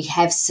we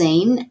have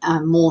seen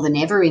more than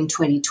ever in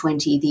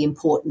 2020 the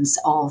importance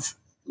of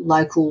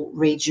local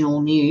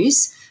regional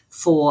news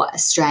for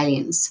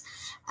Australians.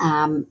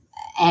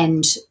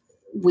 And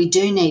we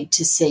do need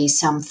to see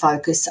some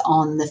focus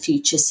on the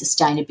future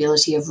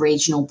sustainability of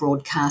regional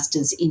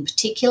broadcasters in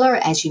particular.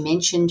 As you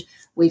mentioned,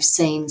 we've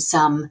seen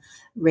some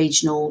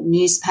regional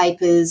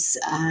newspapers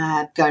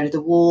go to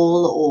the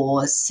wall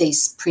or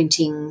cease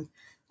printing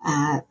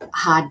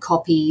hard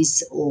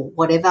copies or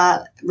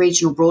whatever.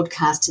 Regional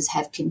broadcasters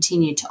have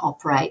continued to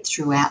operate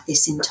throughout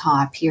this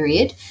entire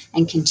period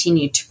and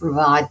continue to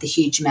provide the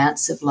huge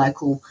amounts of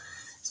local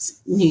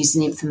news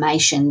and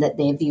information that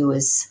their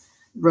viewers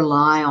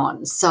rely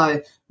on.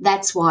 So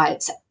that's why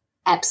it's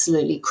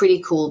absolutely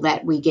critical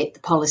that we get the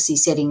policy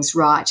settings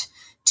right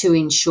to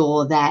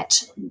ensure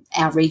that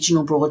our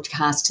regional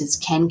broadcasters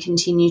can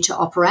continue to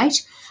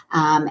operate.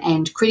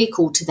 And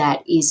critical to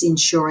that is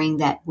ensuring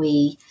that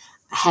we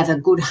have a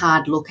good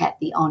hard look at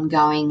the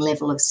ongoing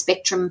level of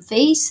spectrum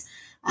fees,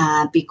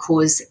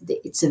 because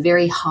it's a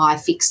very high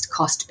fixed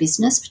cost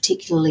business,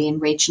 particularly in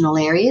regional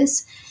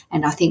areas.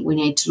 And I think we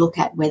need to look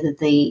at whether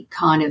the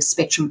kind of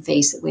spectrum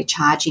fees that we're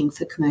charging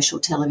for commercial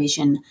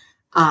television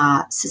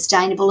are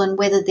sustainable and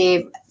whether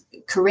they're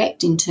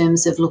correct in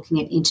terms of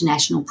looking at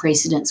international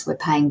precedents. We're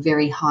paying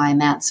very high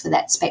amounts for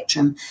that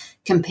spectrum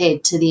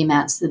compared to the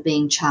amounts that are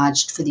being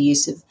charged for the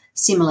use of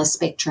similar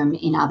spectrum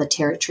in other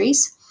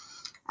territories.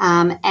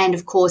 And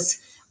of course,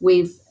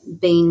 we've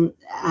seen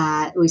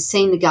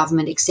the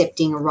government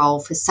accepting a role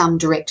for some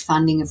direct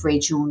funding of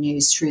regional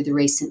news through the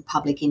recent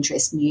public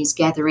interest news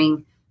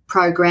gathering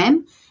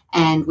program,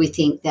 and we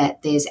think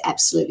that there's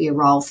absolutely a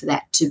role for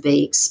that to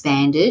be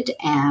expanded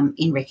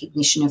in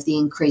recognition of the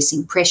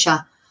increasing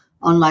pressure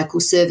on local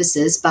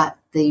services, but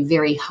the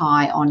very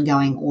high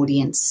ongoing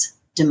audience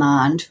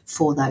demand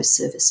for those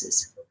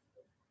services.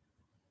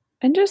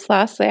 And just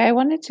lastly, I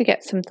wanted to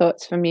get some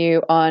thoughts from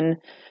you on,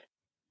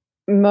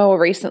 more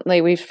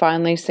recently, we've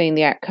finally seen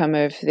the outcome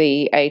of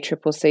the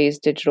ACCC's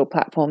Digital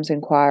Platforms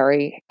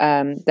Inquiry.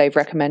 They've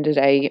recommended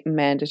a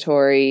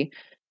mandatory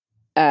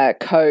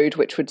code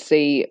which would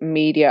see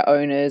media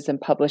owners and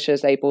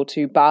publishers able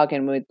to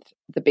bargain with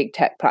the big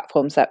tech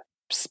platforms, that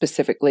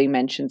specifically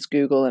mentions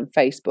Google and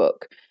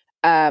Facebook,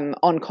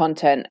 on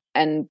content.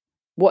 And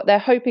what they're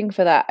hoping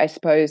for that, I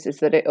suppose, is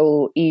that it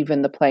will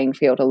even the playing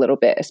field a little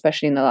bit,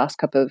 especially in the last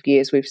couple of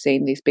years. We've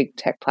seen these big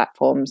tech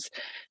platforms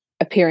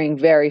appearing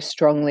very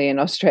strongly in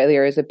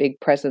Australia as a big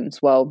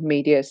presence, while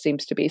media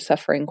seems to be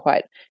suffering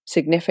quite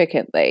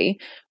significantly.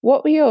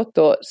 What were your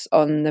thoughts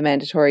on the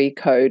mandatory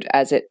code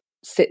as it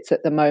sits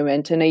at the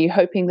moment? And are you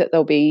hoping that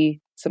there'll be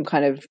some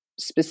kind of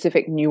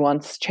specific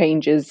nuance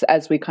changes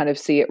as we kind of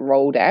see it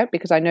rolled out?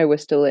 Because I know we're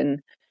still in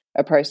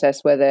a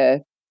process where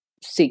they're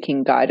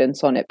seeking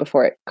guidance on it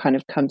before it kind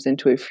of comes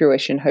into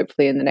fruition,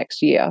 hopefully in the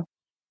next year.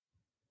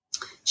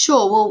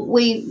 Sure. Well,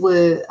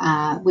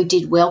 we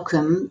did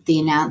welcome the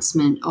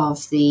announcement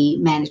of the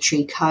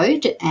mandatory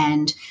code,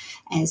 and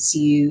as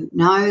you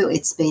know,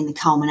 it's been the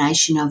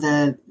culmination of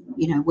a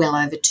well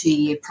over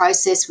 2-year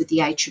process with the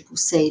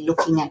ACCC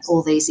looking at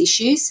all these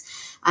issues.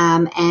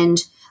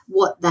 And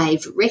what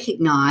they've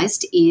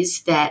recognised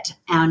is that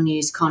our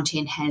news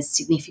content has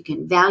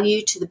significant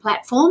value to the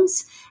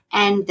platforms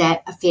and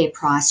that a fair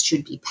price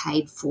should be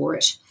paid for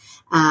it.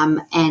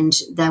 And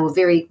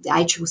the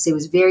ACCC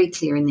was very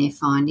clear in their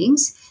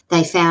findings.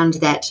 They found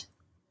that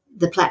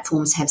the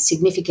platforms have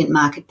significant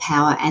market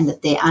power and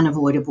that they're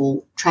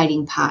unavoidable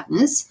trading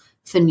partners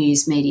for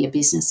news media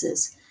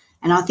businesses.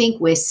 And I think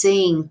we're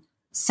seeing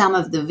some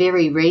of the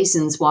very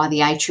reasons why the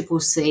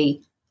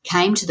ACCC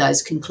came to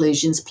those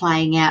conclusions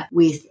playing out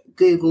with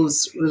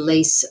Google's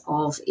release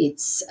of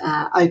its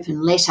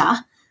open letter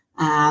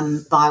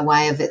by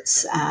way of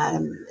its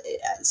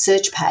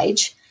search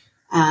page.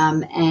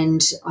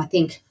 And I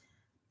think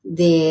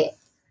they're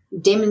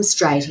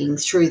demonstrating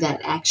through that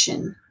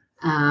action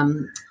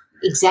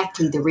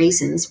exactly the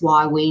reasons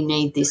why we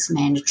need this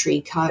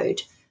mandatory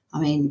code. I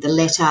mean, the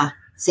letter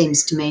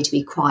seems to me to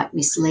be quite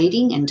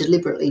misleading and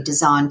deliberately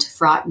designed to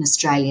frighten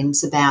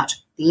Australians about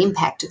the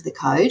impact of the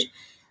code.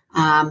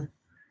 And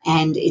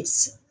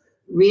it's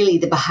really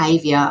the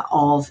behaviour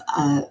of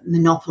a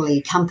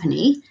monopoly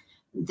company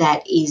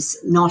that is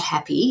not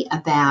happy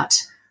about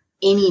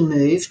any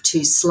move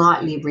to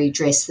slightly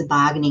redress the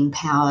bargaining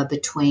power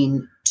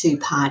between two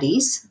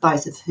parties,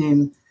 both of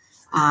whom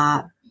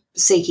are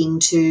seeking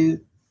to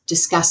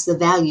discuss the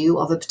value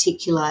of a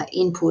particular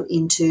input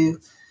into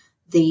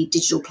the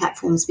digital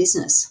platforms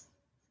business.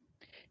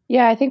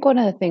 Yeah, I think one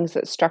of the things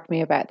that struck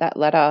me about that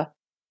letter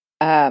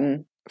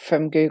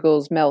from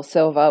Google's Mel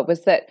Silver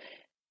was that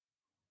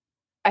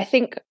I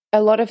think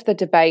a lot of the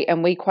debate,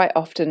 and we quite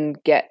often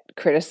get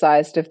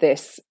criticised of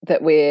this,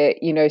 that we're,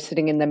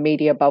 sitting in the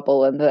media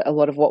bubble and that a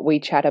lot of what we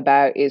chat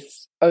about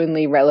is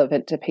only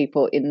relevant to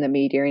people in the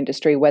media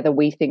industry, whether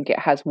we think it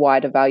has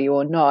wider value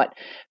or not.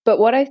 But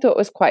what I thought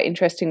was quite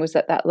interesting was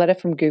that letter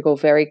from Google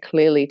very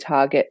clearly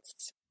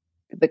targets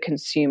the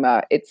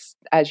consumer. It's,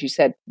 as you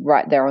said,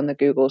 right there on the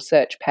Google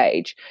search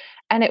page.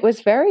 And it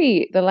was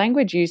the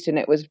language used in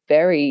it was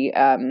very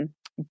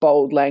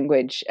bold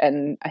language.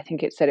 And I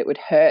think it said it would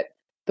hurt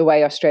the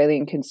way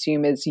Australian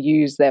consumers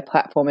use their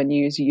platform and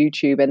use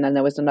YouTube. And then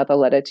there was another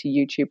letter to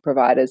YouTube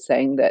providers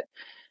saying that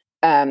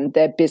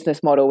their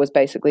business model was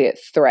basically at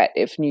threat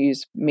if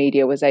news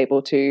media was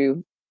able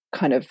to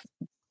kind of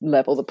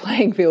level the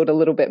playing field a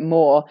little bit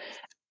more.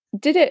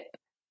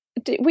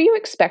 Were you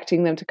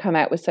expecting them to come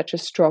out with such a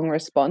strong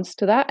response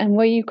to that? And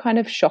were you kind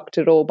of shocked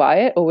at all by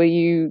it? Or were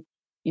you,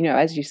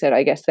 as you said,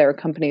 I guess they're a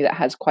company that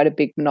has quite a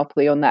big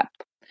monopoly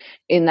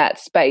in that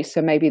space.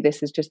 So maybe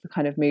this is just the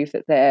kind of move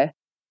that they're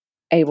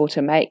able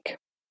to make.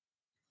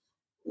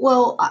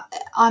 Well,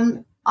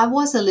 I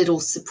was a little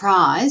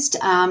surprised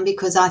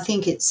because I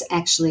think it's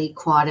actually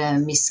quite a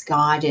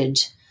misguided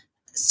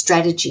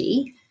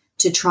strategy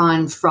to try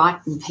and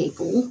frighten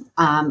people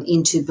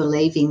into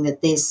believing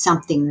that there's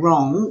something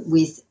wrong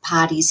with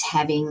parties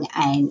having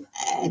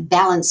a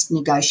balanced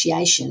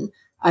negotiation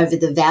over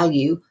the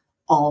value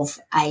of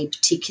a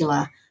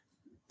particular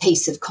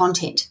piece of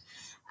content.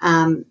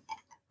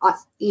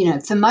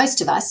 For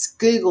most of us,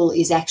 Google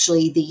is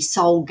actually the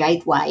sole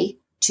gateway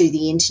to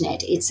the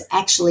internet. It's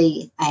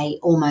actually a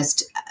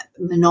almost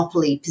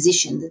monopoly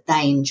position that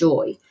they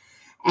enjoy.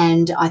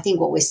 And I think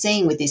what we're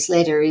seeing with this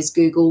letter is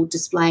Google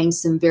displaying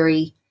some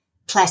very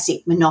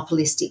classic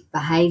monopolistic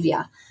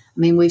behaviour. I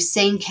mean, we've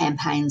seen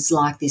campaigns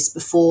like this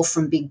before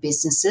from big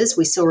businesses.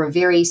 We saw a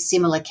very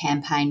similar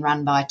campaign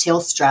run by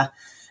Telstra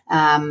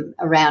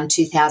around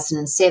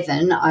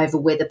 2007 over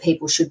whether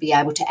people should be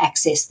able to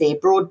access their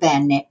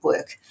broadband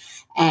network.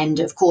 And,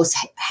 of course,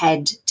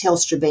 had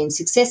Telstra been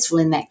successful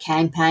in that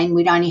campaign,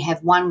 we'd only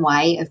have one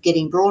way of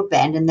getting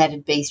broadband, and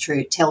that'd be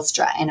through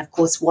Telstra. And, of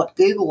course, what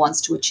Google wants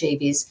to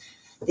achieve is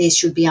there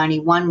should be only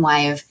one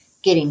way of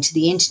getting to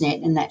the internet,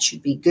 and that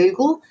should be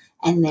Google,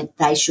 and that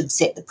they should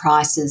set the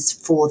prices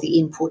for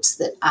the inputs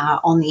that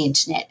are on the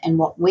internet. And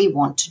what we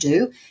want to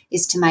do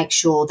is to make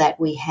sure that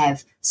we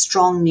have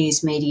strong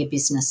news media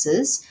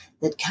businesses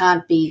that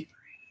can't be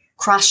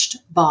crushed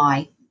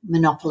by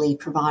monopoly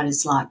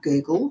providers like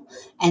Google,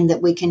 and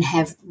that we can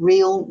have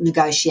real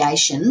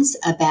negotiations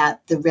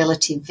about the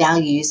relative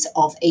values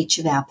of each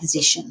of our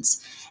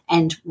positions.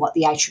 And what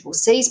the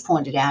ACCC's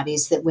pointed out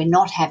is that we're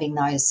not having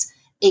those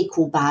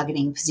equal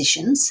bargaining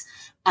positions.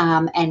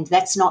 And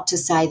that's not to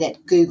say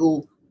that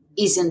Google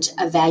isn't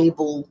a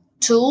valuable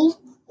tool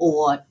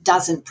or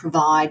doesn't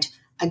provide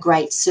a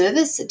great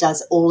service. It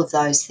does all of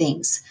those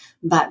things.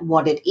 But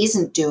what it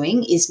isn't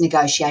doing is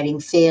negotiating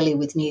fairly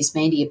with news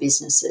media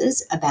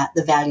businesses about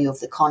the value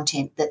of the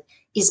content that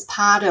is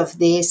part of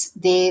their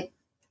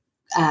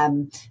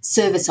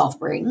service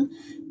offering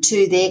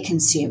to their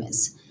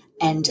consumers.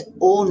 And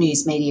all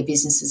news media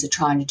businesses are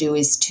trying to do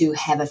is to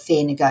have a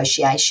fair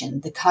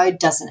negotiation. The code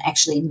doesn't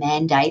actually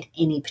mandate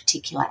any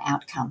particular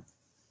outcome.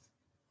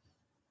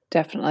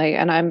 Definitely.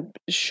 And I'm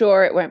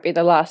sure it won't be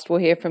the last we'll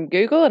hear from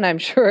Google, and I'm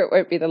sure it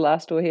won't be the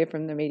last we'll hear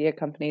from the media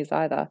companies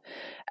either.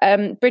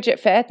 Bridget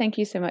Fair, thank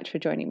you so much for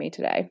joining me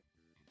today.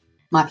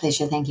 My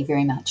pleasure. Thank you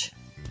very much.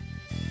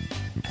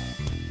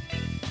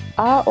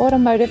 Our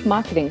Automotive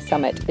Marketing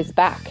Summit is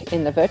back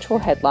in the virtual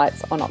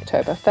headlights on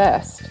October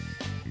 1st.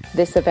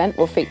 This event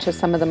will feature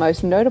some of the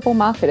most notable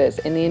marketers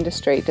in the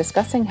industry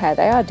discussing how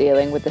they are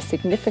dealing with the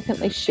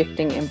significantly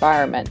shifting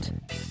environment.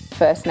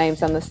 First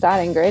names on the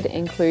starting grid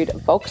include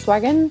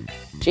Volkswagen,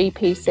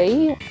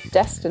 GPC,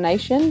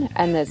 Destination,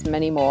 and there's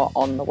many more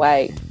on the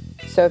way.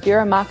 So if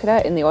you're a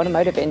marketer in the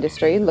automotive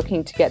industry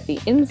looking to get the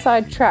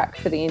inside track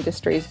for the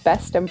industry's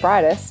best and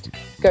brightest,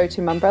 Go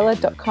to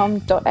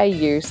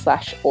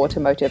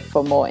mumbrella.com.au/automotive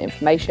for more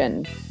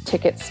information.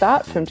 Tickets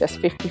start from just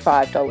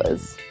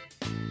 $55.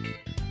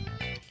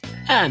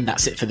 And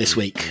that's it for this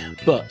week.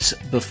 But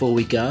before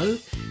we go,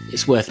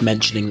 it's worth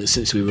mentioning that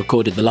since we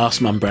recorded the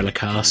last Mumbrella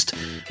cast,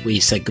 we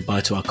said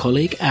goodbye to our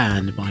colleague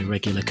and my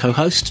regular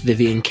co-host,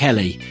 Vivian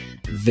Kelly.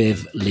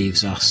 Viv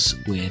leaves us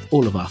with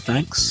all of our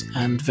thanks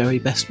and very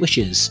best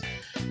wishes.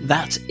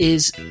 That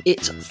is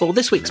it for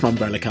this week's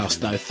Mumbrella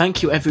cast, though.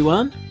 Thank you,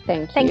 everyone.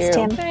 Thanks,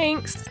 Tim.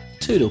 Thanks.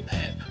 Toodle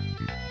pip.